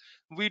hype,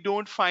 we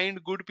don't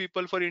find good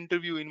people for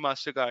interview in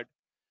Mastercard.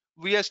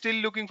 We are still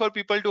looking for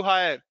people to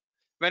hire.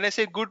 When I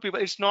say good people,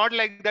 it's not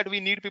like that we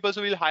need people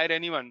so we'll hire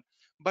anyone,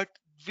 but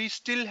we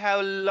still have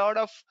a lot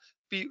of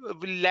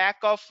lack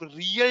of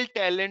real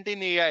talent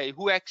in AI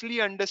who actually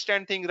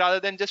understand things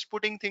rather than just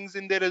putting things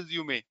in their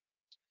resume.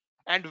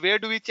 And where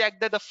do we check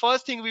that? The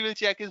first thing we will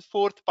check is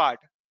fourth part.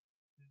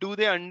 Do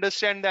they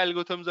understand the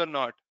algorithms or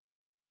not?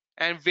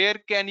 And where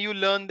can you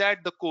learn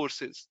that? The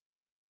courses.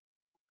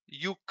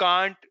 You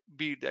can't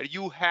beat that.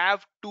 You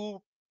have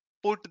to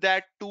put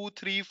that 2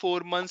 3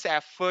 4 months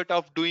effort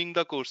of doing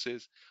the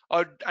courses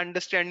or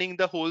understanding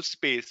the whole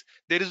space.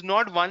 There is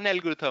not one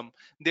algorithm,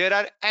 there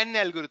are n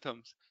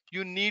algorithms.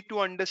 you need to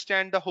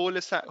understand the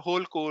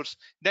whole course.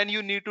 Then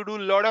you need to do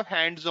a lot of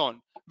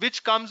hands-on,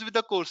 which comes with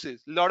the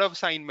courses, a lot of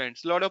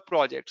assignments, a lot of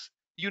projects.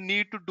 You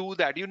need to do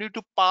that. You need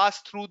to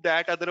pass through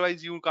that,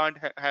 otherwise you can't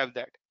have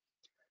that.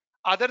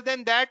 Other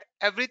than that,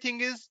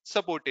 everything is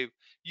supportive.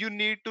 You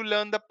need to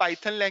learn the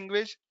Python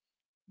language.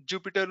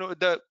 Jupyter,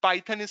 the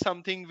Python is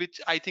something which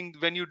I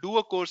think when you do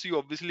a course, you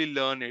obviously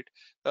learn it.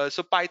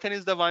 So Python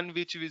is the one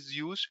which is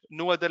used,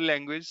 no other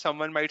language.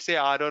 Someone might say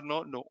R or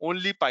no,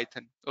 only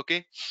Python.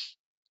 Okay,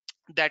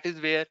 that is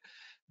where.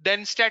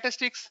 Then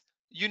statistics,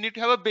 you need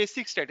to have a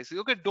basic statistics.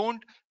 Okay,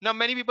 don't, now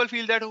many people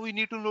feel that, oh, we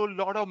need to know a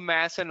lot of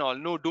maths and all.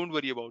 No, don't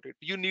worry about it.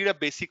 You need a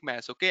basic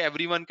maths. Okay,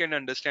 everyone can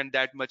understand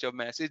that much of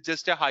maths. It's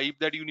just a hype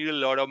that you need a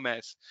lot of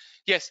maths.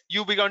 Yes,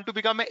 you want to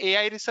become an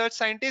AI research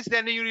scientist,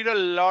 then you need a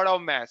lot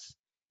of maths.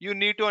 You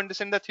need to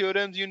understand the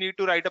theorems, you need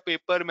to write a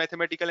paper,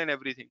 mathematical and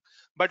everything.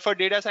 But for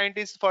data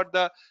scientists, for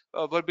the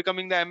for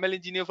becoming the ML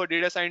engineer, for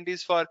data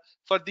scientists, for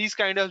these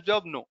kind of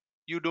job, no,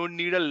 you don't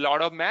need a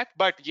lot of math.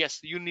 But yes,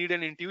 you need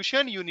an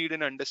intuition, you need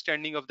an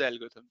understanding of the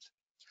algorithms.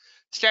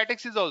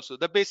 Statics is also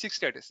the basic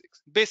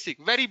statistics, basic,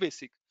 very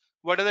basic.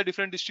 What are the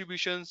different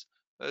distributions,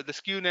 the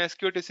skewness,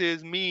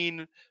 kurtosis,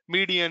 mean,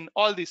 median,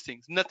 all these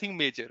things, nothing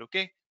major.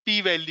 Okay,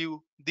 p value,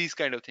 these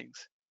kind of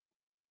things.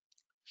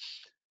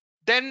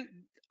 Then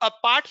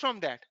apart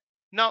from that,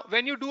 now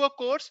when you do a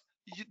course,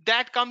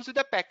 that comes with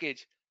a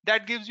package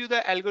that gives you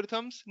the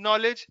algorithms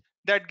knowledge,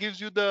 that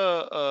gives you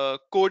the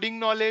coding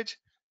knowledge,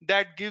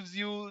 that gives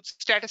you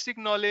statistic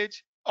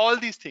knowledge, all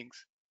these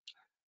things.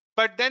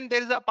 But then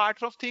there is a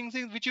part of things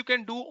which you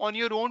can do on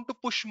your own to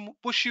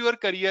push your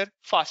career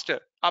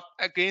faster up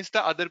against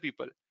the other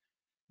people.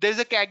 There is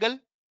a Kaggle.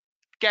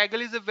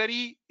 Kaggle is a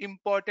very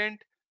important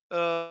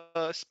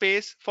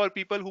space for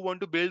people who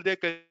want to build their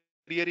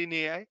career in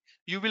AI.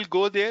 You will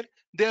go there.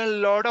 There are a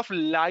lot of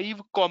live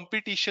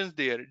competitions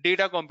there,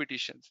 data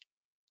competitions.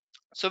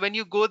 So when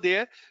you go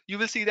there, you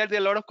will see that there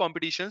are a lot of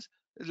competitions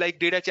like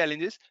data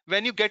challenges.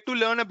 When you get to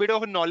learn a bit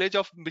of a knowledge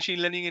of machine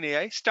learning and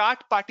AI,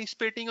 start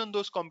participating on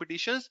those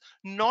competitions,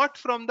 not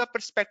from the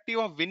perspective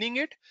of winning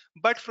it,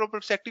 but from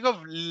perspective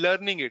of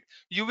learning it.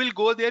 You will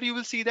go there, you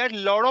will see that a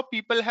lot of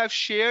people have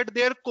shared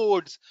their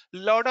codes. A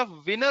lot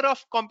of winner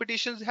of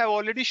competitions have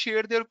already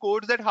shared their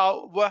codes, that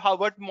how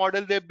what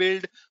model they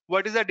build,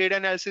 what is the data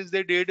analysis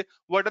they did,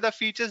 what are the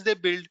features they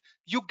build.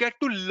 You get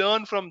to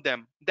learn from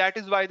them. That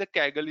is why the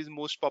Kaggle is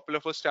most popular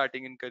for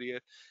starting in career.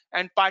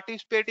 And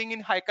participating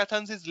in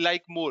hackathons is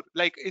like more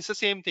like, it's the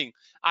same thing.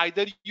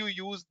 Either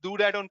you do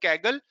that on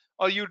Kaggle,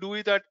 or you do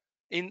it at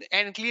in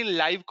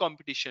live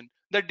competition.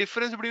 The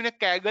difference between a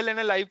Kaggle and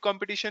a live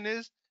competition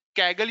is,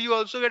 Kaggle you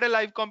also get a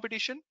live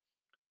competition,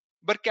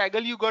 but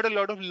Kaggle you got a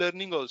lot of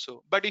learning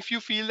also. But if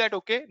you feel that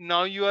okay,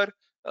 now you are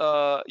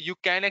you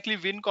can actually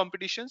win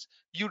competitions,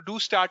 you do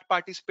start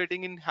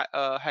participating in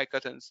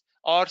hackathons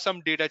or some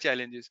data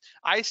challenges.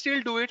 I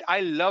still do it.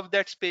 I love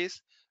that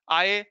space.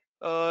 I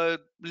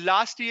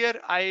last year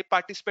I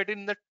participated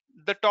in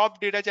the top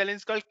data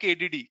challenge called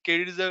KDD.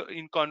 KDD is a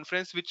in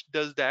conference which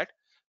does that.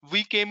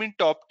 We came in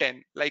top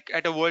 10 like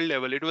at a world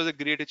level. It was a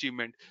great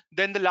achievement.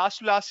 Then the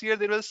last year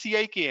there was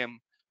CIKM,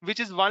 which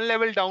is one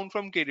level down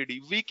from KDD.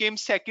 We came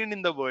second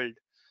in the world.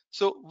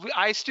 So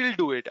I still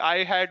do it.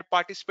 I had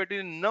participated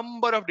in a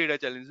number of data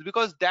challenges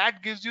because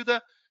that gives you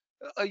the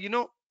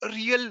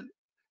real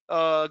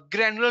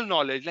granular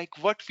knowledge, like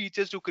what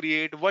features to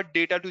create, what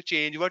data to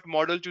change, what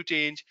model to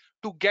change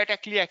to get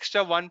actually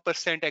extra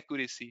 1%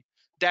 accuracy,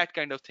 that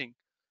kind of thing.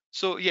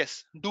 So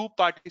yes, do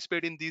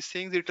participate in these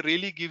things. It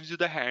really gives you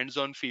the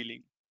hands-on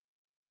feeling.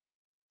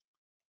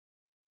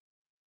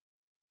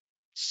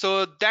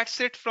 So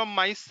that's it from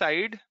my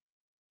side.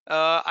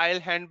 I'll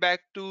hand back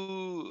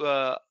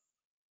to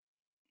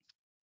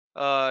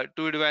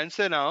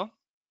Edvancer now.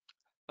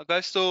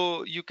 Akash,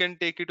 so you can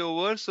take it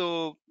over.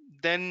 So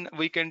then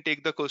we can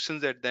take the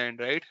questions at the end,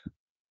 right?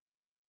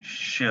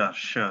 Sure,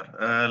 sure.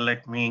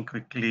 Let me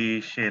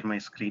quickly share my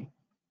screen.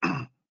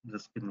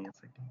 Just give me a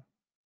second.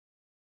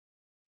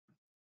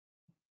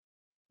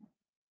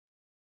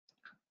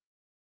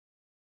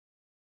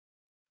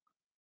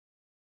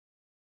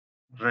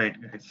 Right,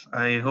 guys.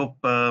 I hope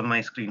my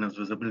screen is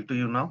visible to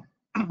you now.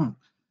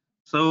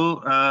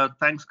 So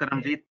thanks,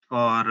 Karamjeet,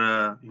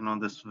 for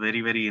this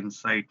very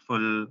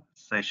insightful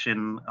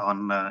session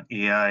on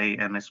AI,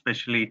 and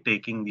especially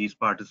taking these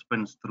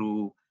participants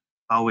through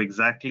how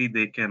exactly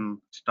they can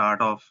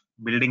start off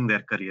building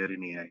their career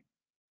in AI,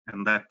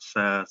 and that's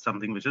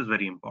something which is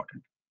very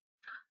important.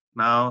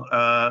 Now,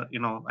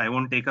 I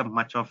won't take up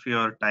much of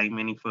your time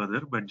any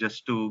further, but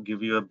just to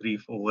give you a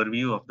brief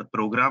overview of the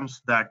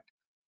programs that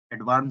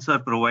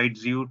Edvancer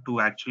provides you to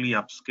actually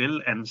upskill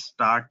and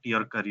start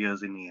your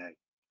careers in AI.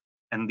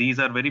 And these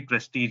are very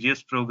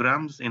prestigious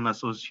programs in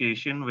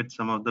association with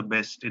some of the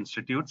best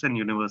institutes and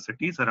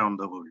universities around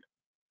the world.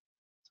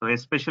 So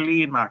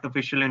especially in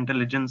artificial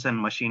intelligence and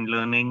machine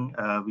learning,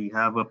 we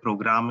have a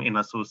program in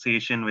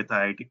association with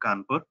IIT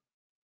Kanpur,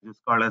 which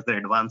is called as the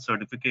Advanced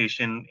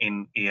Certification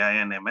in AI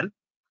and ML.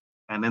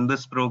 And in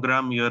this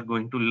program, you are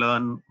going to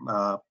learn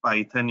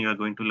Python, you are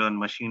going to learn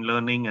machine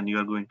learning, and you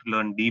are going to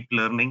learn deep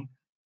learning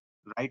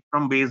right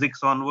from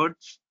basics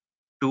onwards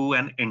to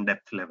an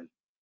in-depth level,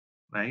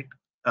 right?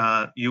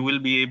 You will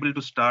be able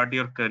to start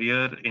your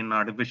career in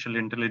artificial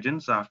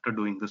intelligence after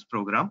doing this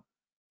program.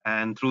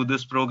 And through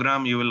this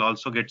program, you will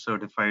also get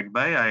certified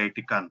by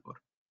IIT Kanpur.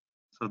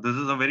 So this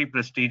is a very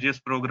prestigious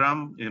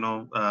program.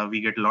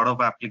 We get a lot of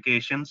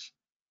applications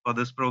for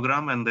this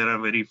program, and there are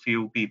very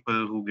few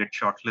people who get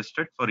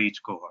shortlisted for each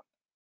cohort.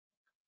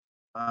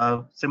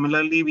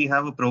 Similarly, we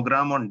have a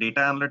program on data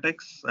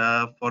analytics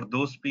for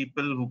those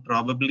people who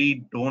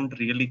probably don't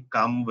really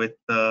come with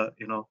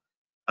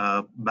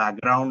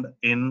background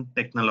in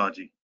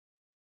technology.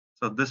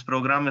 So this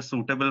program is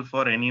suitable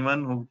for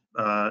anyone who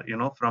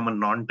from a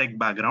non-tech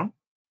background,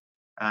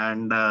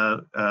 and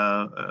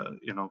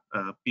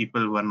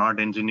people who are not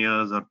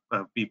engineers, or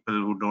people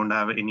who don't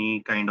have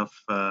any kind of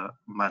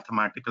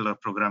mathematical or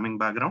programming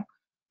background.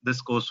 This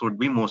course would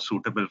be most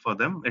suitable for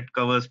them. It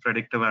covers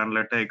predictive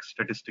analytics,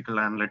 statistical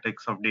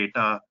analytics of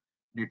data,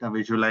 data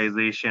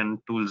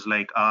visualization, tools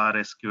like R,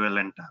 SQL,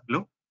 and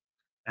Tableau,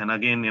 and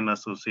again in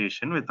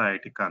association with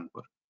IIT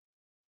Kanpur.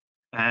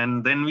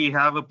 And then we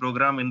have a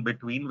program in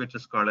between, which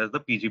is called as the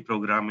PG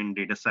program in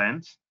data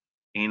science,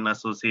 in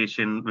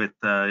association with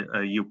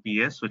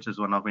UPS, which is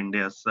one of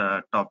India's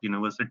top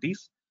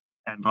universities.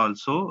 And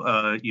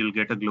also, you'll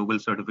get a global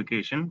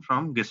certification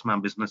from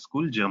GISMA Business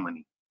School,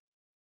 Germany.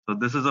 So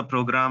this is a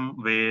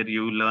program where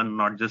you learn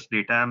not just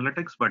data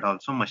analytics, but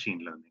also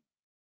machine learning.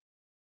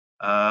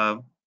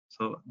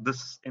 So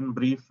this, in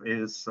brief,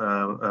 is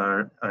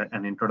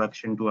an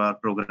introduction to our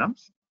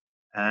programs.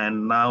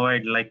 And now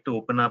I'd like to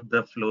open up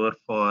the floor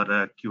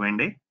for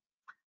Q&A.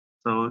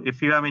 So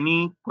if you have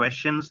any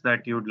questions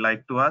that you'd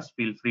like to ask,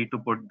 feel free to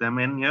put them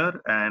in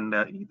here, and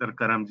either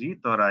Karamjeet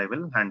or I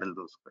will handle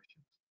those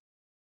questions.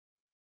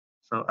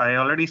 So I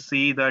already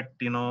see that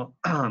there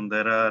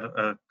are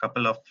a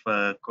couple of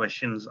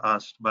questions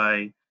asked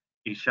by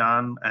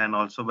Ishan and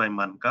also by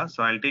Manka.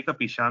 So I'll take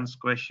up Ishan's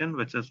question,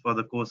 which is for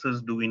the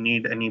courses, do we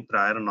need any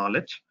prior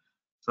knowledge?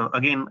 So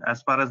again,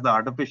 as far as the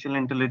artificial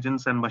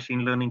intelligence and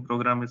machine learning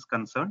program is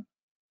concerned,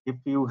 if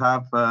you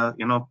have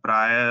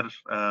prior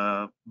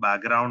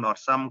background or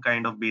some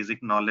kind of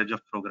basic knowledge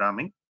of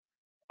programming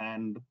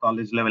and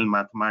college level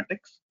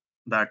mathematics,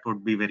 that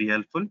would be very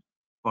helpful.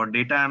 For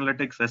data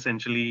analytics,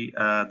 essentially,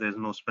 there's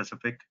no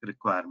specific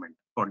requirement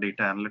for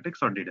data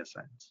analytics or data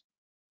science.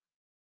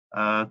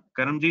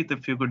 Karamjeet,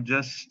 if you could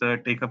just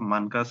take up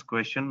Manka's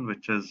question,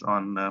 which is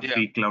on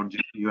free cloud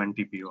GPU and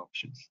TPU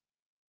options.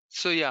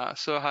 So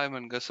hi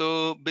Manga.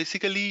 So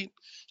basically,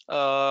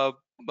 uh,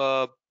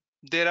 uh,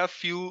 there are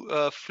few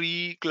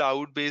free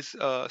cloud-based.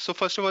 So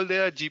first of all,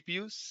 there are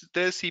GPUs,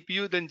 there's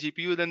CPU, then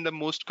GPU, then the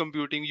most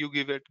computing you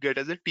get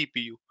as a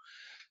TPU.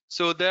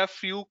 So there are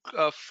few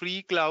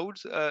free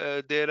clouds.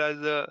 There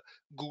is a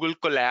Google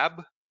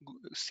Colab,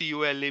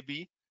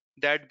 COLAB,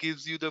 that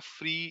gives you the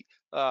free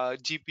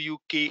GPU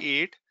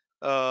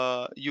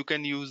K8. You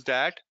can use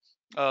that.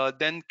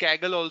 Then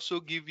Kaggle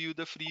also give you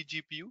the free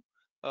GPU.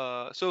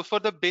 So for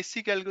the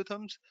basic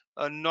algorithms,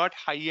 not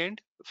high end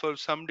for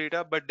some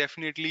data, but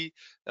definitely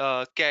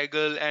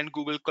Kaggle and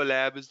Google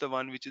Colab is the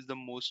one which is the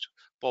most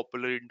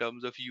popular in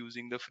terms of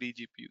using the free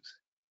GPUs.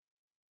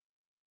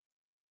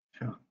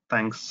 Sure.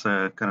 Thanks,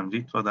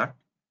 Karamjeet, for that.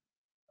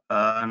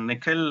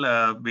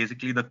 Nikhil,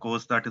 basically the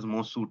course that is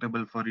most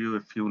suitable for you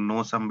if you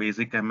know some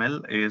basic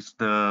ML is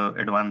the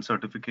advanced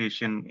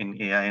certification in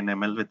AI and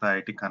ML with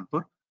IIT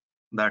Kanpur.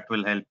 That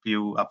will help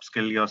you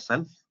upskill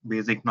yourself.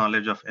 Basic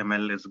knowledge of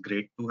ML is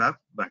great to have,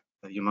 but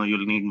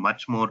you'll need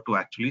much more to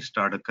actually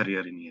start a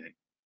career in AI.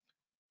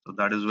 So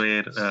that is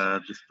where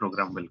this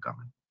program will come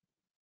in.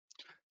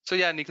 So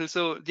yeah, Nikhil.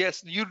 So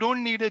yes, you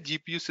don't need a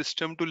GPU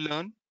system to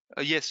learn.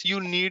 Yes, you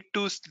need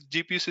to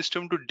GPU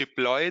system to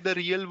deploy the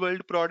real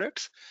world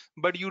products,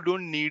 but you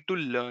don't need to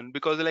learn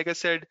because, like I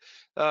said,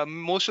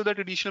 most of the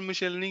traditional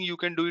machine learning you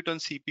can do it on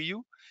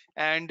CPU,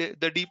 and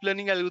the deep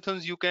learning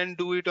algorithms you can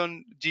do it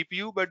on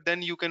GPU. But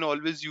then you can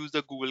always use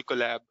the Google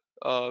Colab,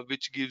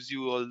 which gives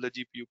you all the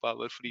GPU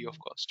power free of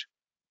cost.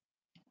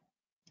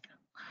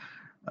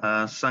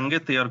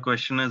 Sangit, your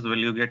question is, will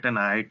you get an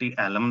IIT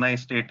alumni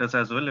status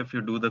as well if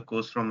you do the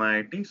course from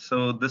IIT?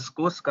 So this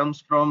course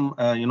comes from,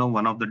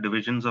 one of the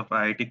divisions of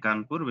IIT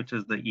Kanpur, which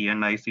is the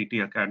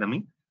E&ICT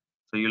Academy.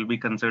 So you'll be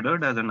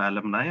considered as an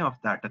alumni of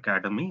that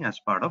academy as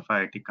part of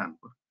IIT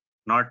Kanpur,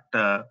 not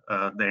the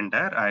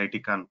entire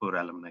IIT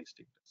Kanpur alumni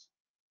status.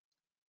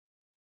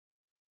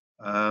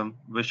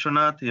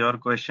 Vishwanath, your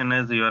question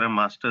is, you're a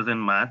master's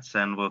in maths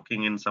and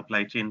working in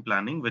supply chain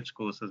planning. Which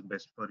course is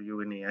best for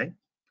you in AI?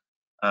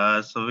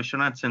 So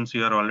Vishwanath, since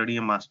you are already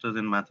a master's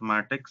in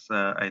mathematics,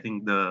 I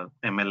think the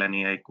ML and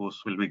AI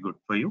course will be good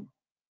for you.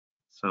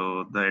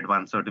 So the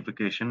advanced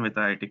certification with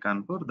IIT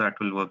Kanpur, that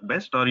will work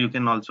best, or you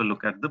can also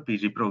look at the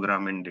PG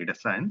program in data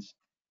science,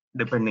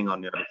 depending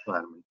on your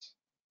requirements.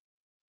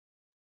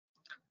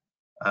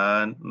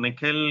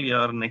 Nikhil,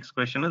 your next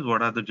question is,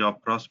 what are the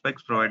job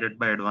prospects provided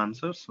by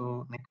Edvancer?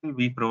 So, Nikhil,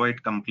 we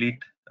provide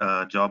complete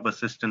job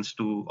assistance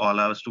to all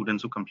our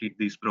students who complete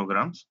these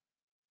programs.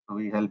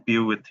 We help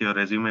you with your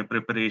resume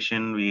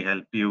preparation. We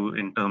help you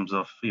in terms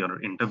of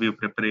your interview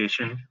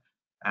preparation.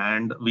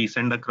 And we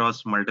send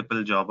across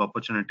multiple job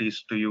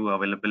opportunities to you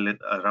available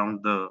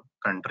around the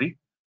country,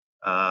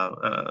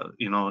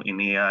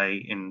 in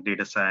AI, in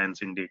data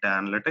science, in data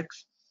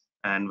analytics.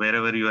 And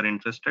wherever you are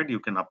interested, you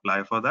can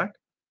apply for that.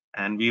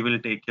 And we will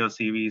take your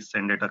CV,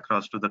 send it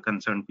across to the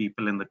concerned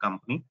people in the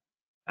company,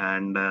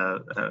 and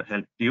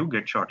help you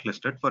get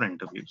shortlisted for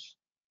interviews.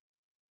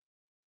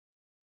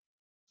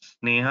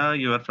 Sneha,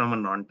 you are from a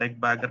non-tech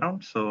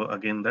background, so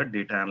again, the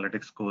data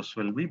analytics course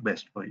will be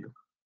best for you.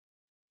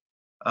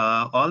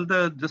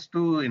 Just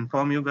to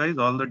inform you guys,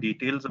 all the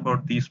details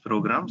about these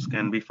programs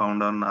can be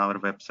found on our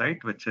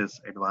website, which is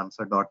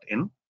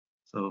edvancer.in.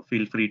 So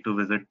feel free to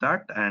visit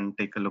that and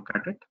take a look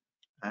at it.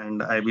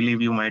 And I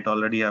believe you might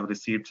already have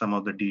received some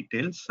of the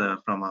details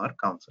from our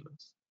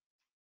counselors.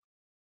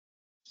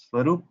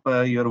 Swaroop,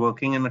 you're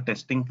working in a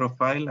testing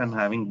profile and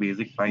having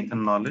basic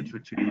Python knowledge,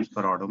 which you use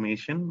for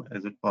automation.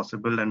 Is it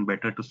possible and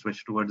better to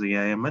switch towards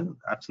AI/ML?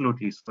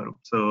 Absolutely, Swaroop.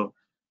 So,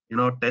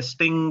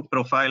 testing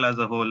profile as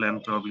a whole,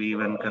 and probably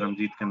even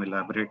Karamjeet can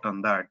elaborate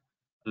on that.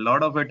 A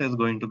lot of it is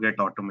going to get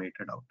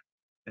automated out,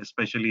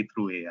 especially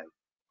through AI,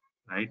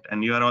 right?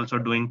 And you are also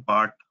doing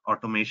part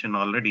automation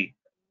already,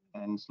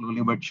 and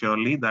slowly but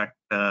surely that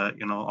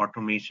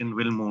automation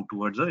will move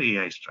towards a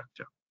AI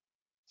structure.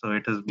 So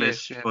it is Yes,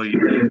 best yeah, for you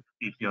to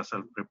keep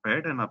yourself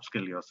prepared and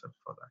upskill yourself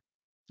for that.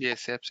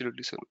 yes,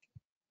 absolutely, sir.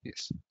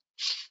 Yes.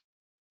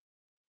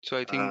 So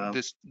I think Uh,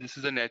 this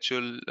is a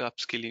natural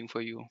upskilling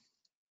for you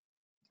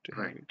to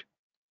have right. it.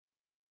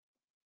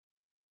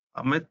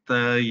 Amit,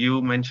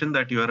 you mentioned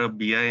that you are a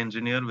BI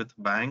engineer with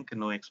bank,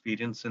 no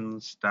experience in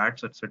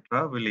stats,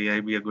 etc. Will AI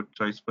be a good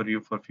choice for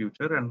you for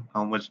future, and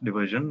how much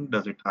diversion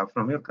does it have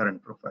from your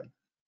current profile?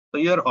 So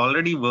you are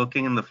already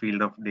working in the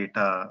field of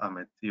data,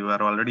 Amit. You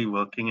are already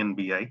working in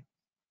BI.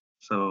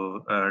 So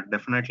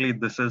definitely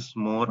this is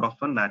more of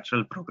a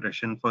natural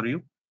progression for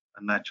you,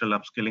 a natural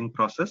upskilling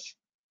process.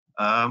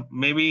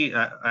 Maybe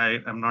I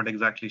am not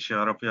exactly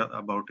sure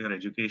about your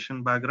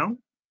education background,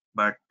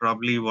 but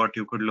probably what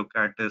you could look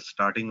at is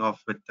starting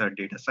off with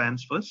data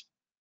science first,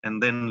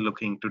 and then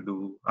looking to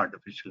do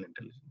artificial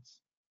intelligence.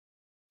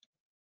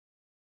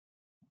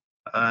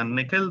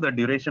 Nikhil, the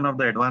duration of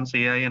the advanced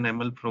AI and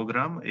ML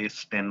program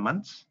is 10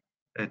 months.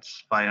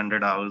 It's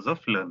 500 hours of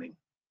learning.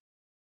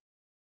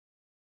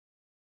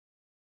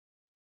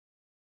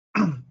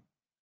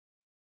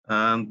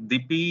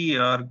 Deepi,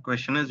 your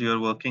question is, you're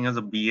working as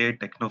a BA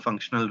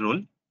techno-functional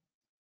role.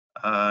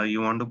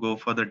 You want to go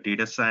for the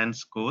data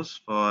science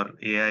course for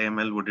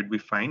AI/ML. Would it be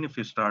fine if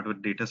you start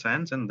with data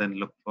science and then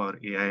look for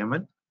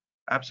AI/ML?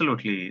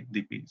 Absolutely,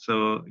 Deepi.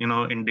 So,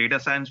 in data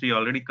science, we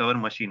already cover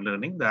machine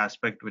learning. The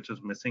aspect which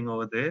is missing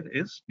over there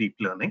is deep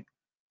learning.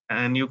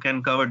 And you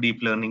can cover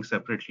deep learning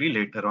separately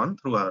later on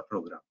through our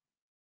program.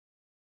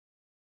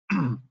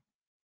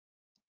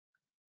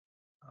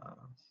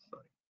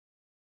 Sorry.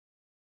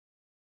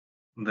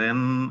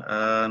 Then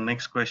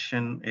next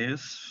question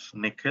is,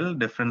 Nikhil,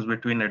 difference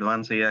between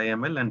advanced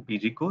AI/ML and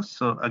PG course.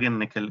 So again,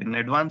 Nikhil, in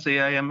advanced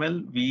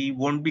AI/ML, we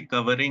won't be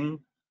covering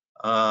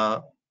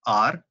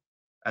R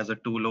as a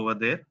tool over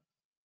there.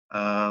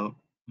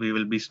 We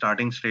will be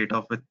starting straight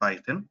off with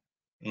Python.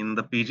 In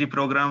the PG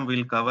program,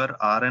 we'll cover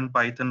R and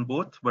Python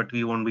both, but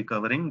we won't be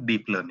covering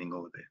deep learning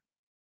over there.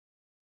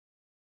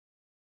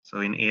 So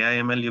in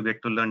AI/ML, you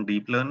get to learn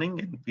deep learning.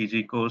 In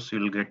PG course,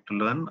 you'll get to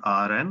learn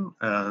R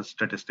and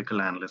statistical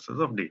analysis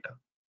of data.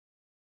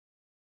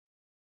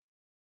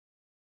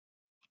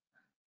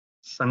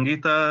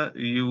 Sangeeta,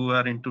 you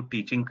are into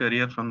teaching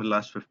career from the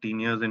last 15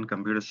 years in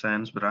computer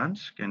science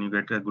branch. Can you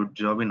get a good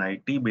job in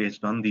IT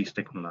based on these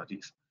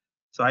technologies?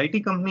 So IT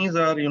companies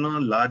are,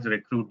 large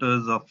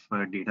recruiters of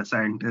data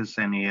scientists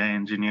and AI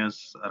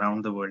engineers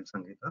around the world,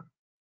 Sangeeta.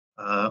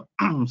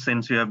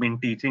 Since you have been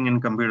teaching in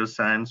computer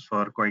science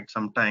for quite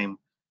some time,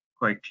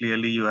 quite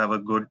clearly you have a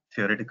good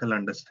theoretical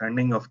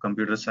understanding of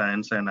computer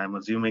science and I'm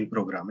assuming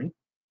programming.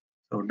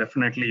 So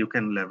definitely you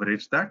can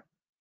leverage that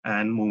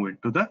and move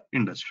into the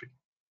industry.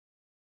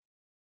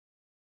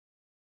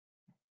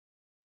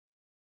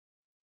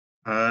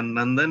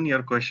 Nandan,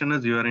 your question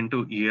is, you are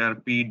into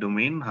ERP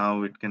domain,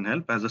 how it can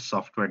help as a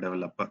software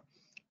developer.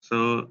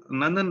 So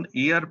Nandan,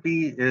 ERP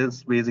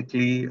is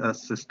basically a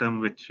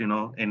system which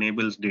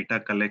enables data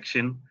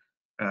collection,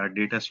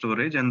 data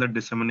storage, and the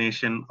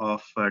dissemination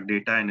of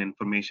data and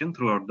information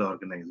throughout the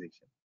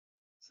organization.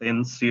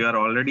 Since you are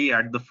already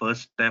at the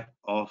first step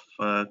of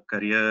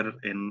career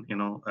in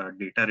a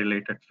data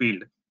related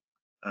field,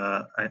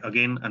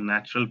 again, a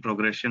natural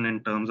progression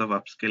in terms of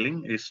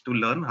upskilling is to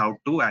learn how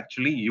to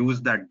actually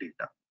use that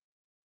data,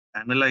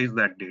 analyze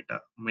that data,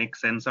 make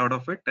sense out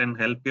of it, and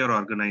help your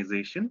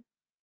organization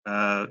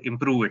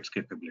improve its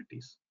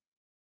capabilities.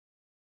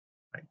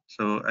 Right.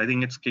 So I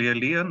think it's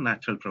clearly a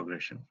natural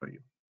progression for you.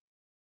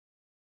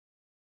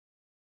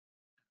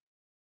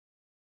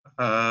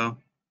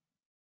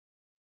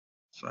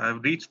 So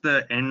I've reached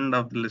the end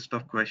of the list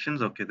of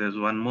questions. Okay, there's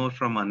one more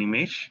from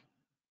Animesh.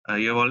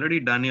 You've already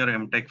done your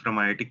MTech from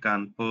IIT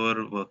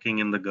Kanpur, working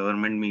in the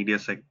government media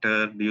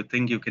sector. Do you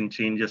think you can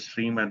change your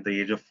stream at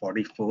the age of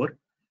 44?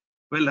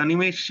 Well,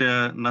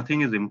 Animesh,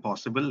 nothing is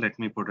impossible. Let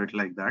me put it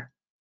like that.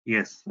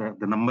 Yes,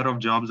 the number of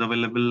jobs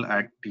available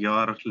at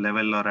your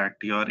level or at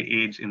your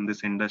age in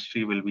this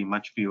industry will be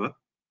much fewer.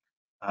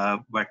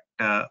 But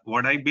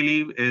what I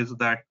believe is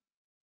that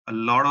a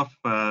lot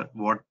of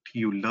what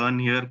you learn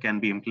here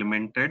can be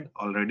implemented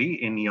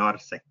already in your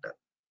sector.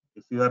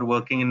 If you are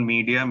working in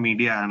media,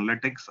 media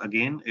analytics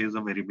again is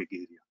a very big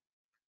area.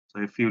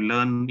 So if you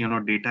learn,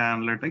 data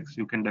analytics,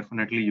 you can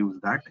definitely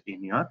use that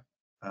in your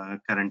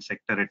current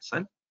sector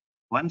itself.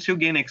 Once you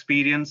gain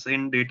experience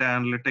in data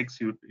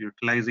analytics,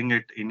 utilizing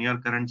it in your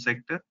current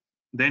sector,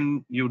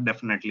 then you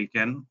definitely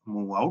can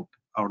move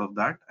out of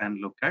that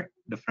and look at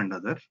different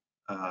other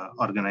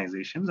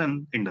organizations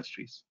and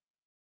industries.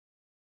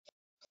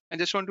 I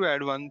just want to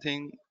add one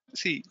thing.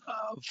 See,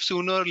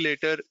 sooner or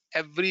later,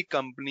 every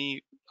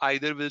company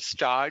either will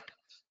start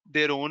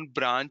their own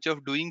branch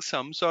of doing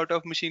some sort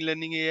of machine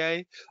learning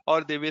AI,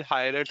 or they will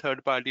hire a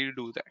third party to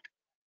do that.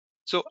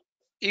 So,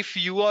 if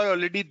you are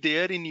already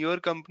there in your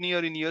company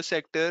or in your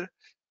sector,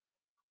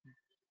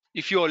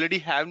 if you already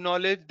have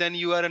knowledge, then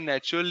you are a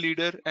natural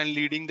leader and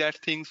leading that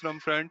things from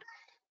front.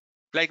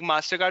 Like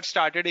Mastercard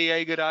started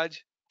AI Garage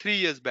 3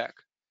 years back.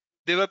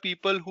 There were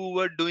people who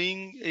were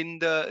doing in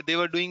the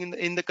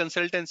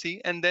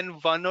consultancy, and then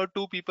one or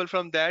two people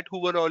from that who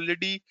were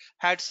already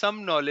had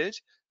some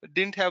knowledge,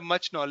 didn't have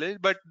much knowledge,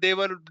 but they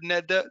were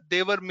made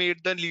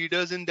the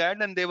leaders in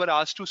that, and they were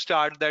asked to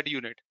start that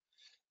unit.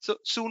 So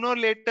sooner or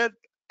later,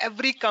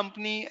 every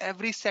company,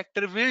 every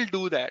sector will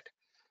do that.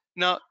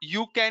 Now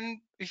you can,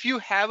 if you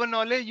have a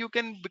knowledge, you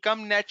can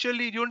become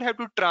naturally, you don't have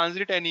to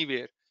transit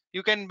anywhere.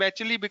 You can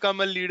naturally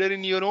become a leader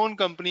in your own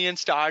company and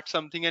start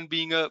something and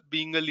being a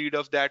lead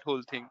of that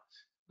whole thing,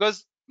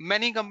 because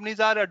many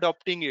companies are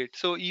adopting it.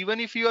 So even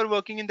if you are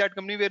working in that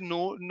company where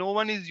no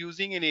one is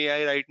using an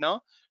AI right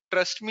now,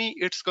 trust me,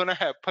 it's gonna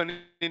happen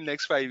in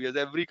next 5 years.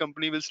 Every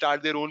company will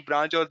start their own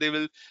branch, or they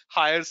will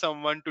hire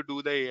someone to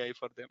do the AI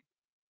for them.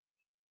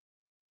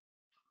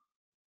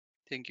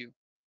 Thank you.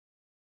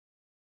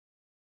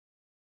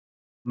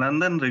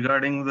 Nandan,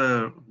 regarding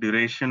the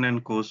duration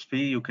and course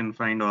fee, you can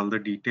find all the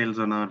details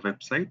on our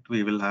website.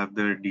 We will have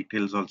the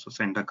details also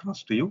sent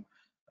across to you.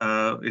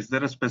 Is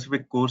there a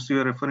specific course you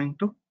are referring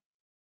to?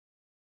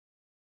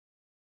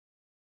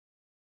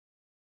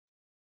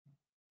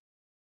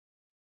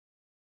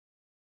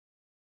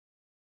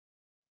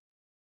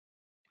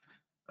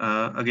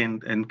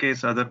 Again, in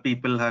case other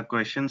people have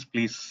questions,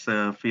 please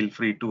feel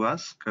free to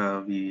ask.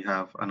 We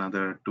have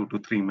another 2 to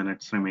 3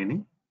 minutes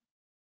remaining.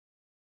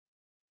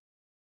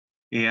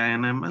 AI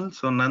and ML.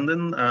 So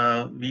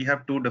Nandan, we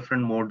have two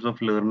different modes of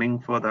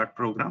learning for that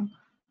program.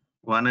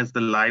 One is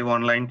the live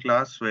online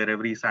class, where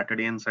every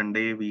Saturday and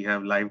Sunday we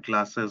have live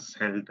classes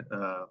held,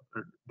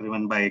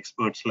 driven by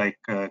experts like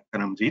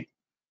Karamjeet.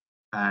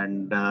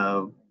 And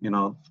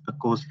the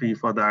course fee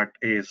for that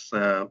is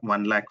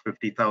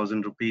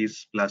 1,50,000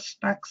 rupees plus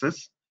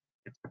taxes.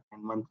 It's a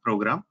 10-month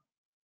program,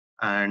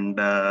 and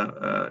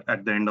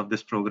at the end of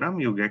this program,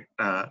 you get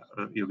a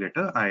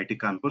IIT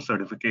Kanpur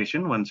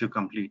certification once you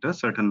complete a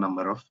certain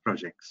number of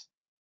projects.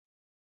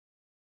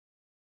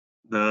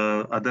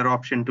 The other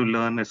option to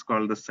learn is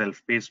called the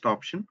self-paced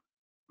option,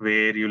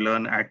 where you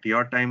learn at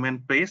your time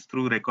and pace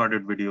through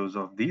recorded videos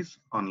of these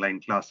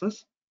online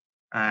classes.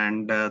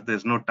 And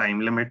there's no time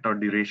limit or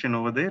duration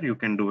over there. You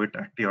can do it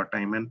at your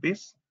time and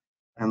pace.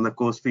 And the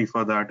course fee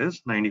for that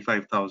is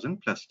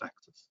 95,000 plus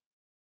taxes.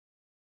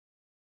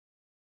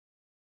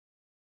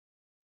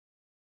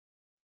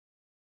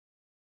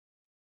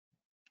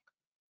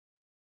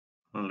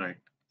 All right.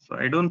 So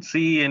I don't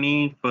see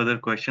any further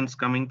questions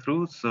coming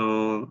through.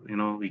 So,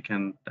 we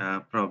can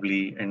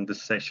probably end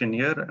this session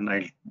here. And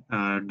I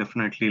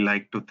definitely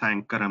like to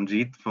thank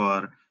Karamjeet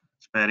for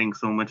sparing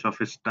so much of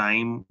his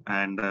time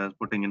and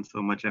putting in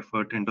so much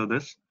effort into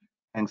this.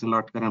 Thanks a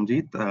lot,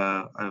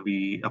 Karamjeet.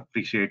 We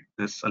appreciate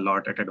this a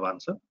lot at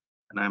Edvancer.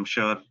 And I'm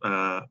sure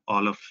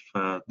all of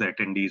the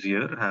attendees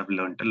here have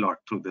learned a lot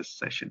through this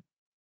session.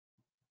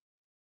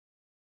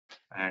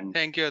 And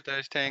Thank you,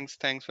 Atash.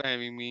 Thanks for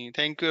having me.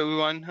 Thank you,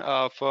 everyone,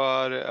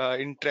 for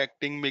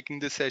interacting, making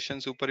this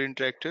session super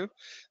interactive.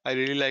 I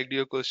really liked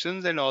your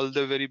questions, and all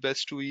the very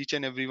best to each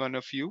and every one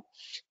of you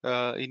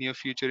in your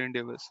future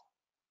endeavors.